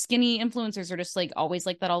super skinny influencers are just like always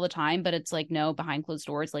like that all the time. But it's like, no, behind closed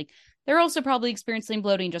doors, like they're also probably experiencing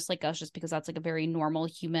bloating just like us, just because that's like a very normal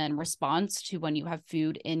human response to when you have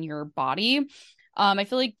food in your body. I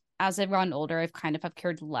feel like as I've gotten older, I've kind of have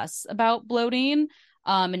cared less about bloating.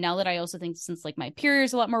 And now that I also think, since like my period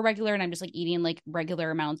is a lot more regular and I'm just like eating like regular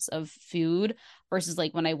amounts of food versus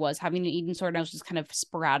like when I was having an eating disorder and I was just kind of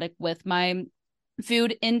sporadic with my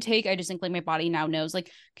food intake, I just think like my body now knows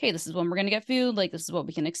like, okay, this is when we're gonna get food, like this is what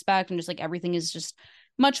we can expect, and just like everything is just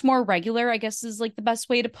much more regular, I guess is like the best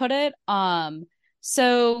way to put it.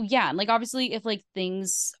 So yeah, and like obviously if like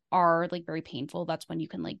things are like very painful, that's when you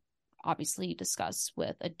can like obviously discuss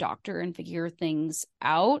with a doctor and figure things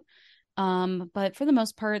out. But for the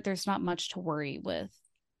most part, there's not much to worry with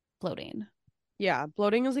bloating. Yeah,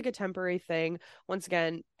 bloating is like a temporary thing. Once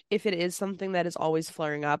again, if it is something that is always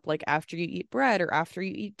flaring up, like after you eat bread or after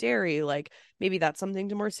you eat dairy, like maybe that's something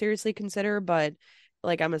to more seriously consider. But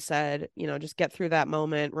like Emma said, just get through that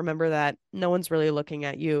moment. Remember that no one's really looking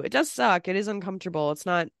at you. It does suck. It is uncomfortable. It's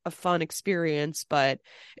not a fun experience, but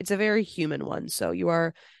it's a very human one. So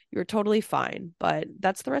you're totally fine. But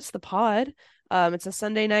that's the rest of the pod. It's a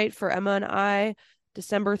Sunday night for Emma and I,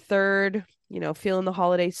 December 3rd, feeling the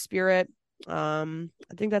holiday spirit. I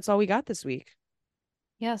think that's all we got this week.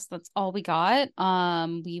 Yes, that's all we got.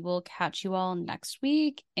 We will catch you all next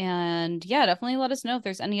week. And yeah, definitely let us know if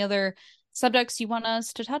there's any other subjects you want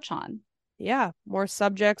us to touch on. Yeah, more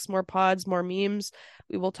subjects, more pods, more memes.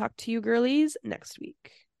 We will talk to you girlies next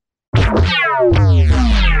week.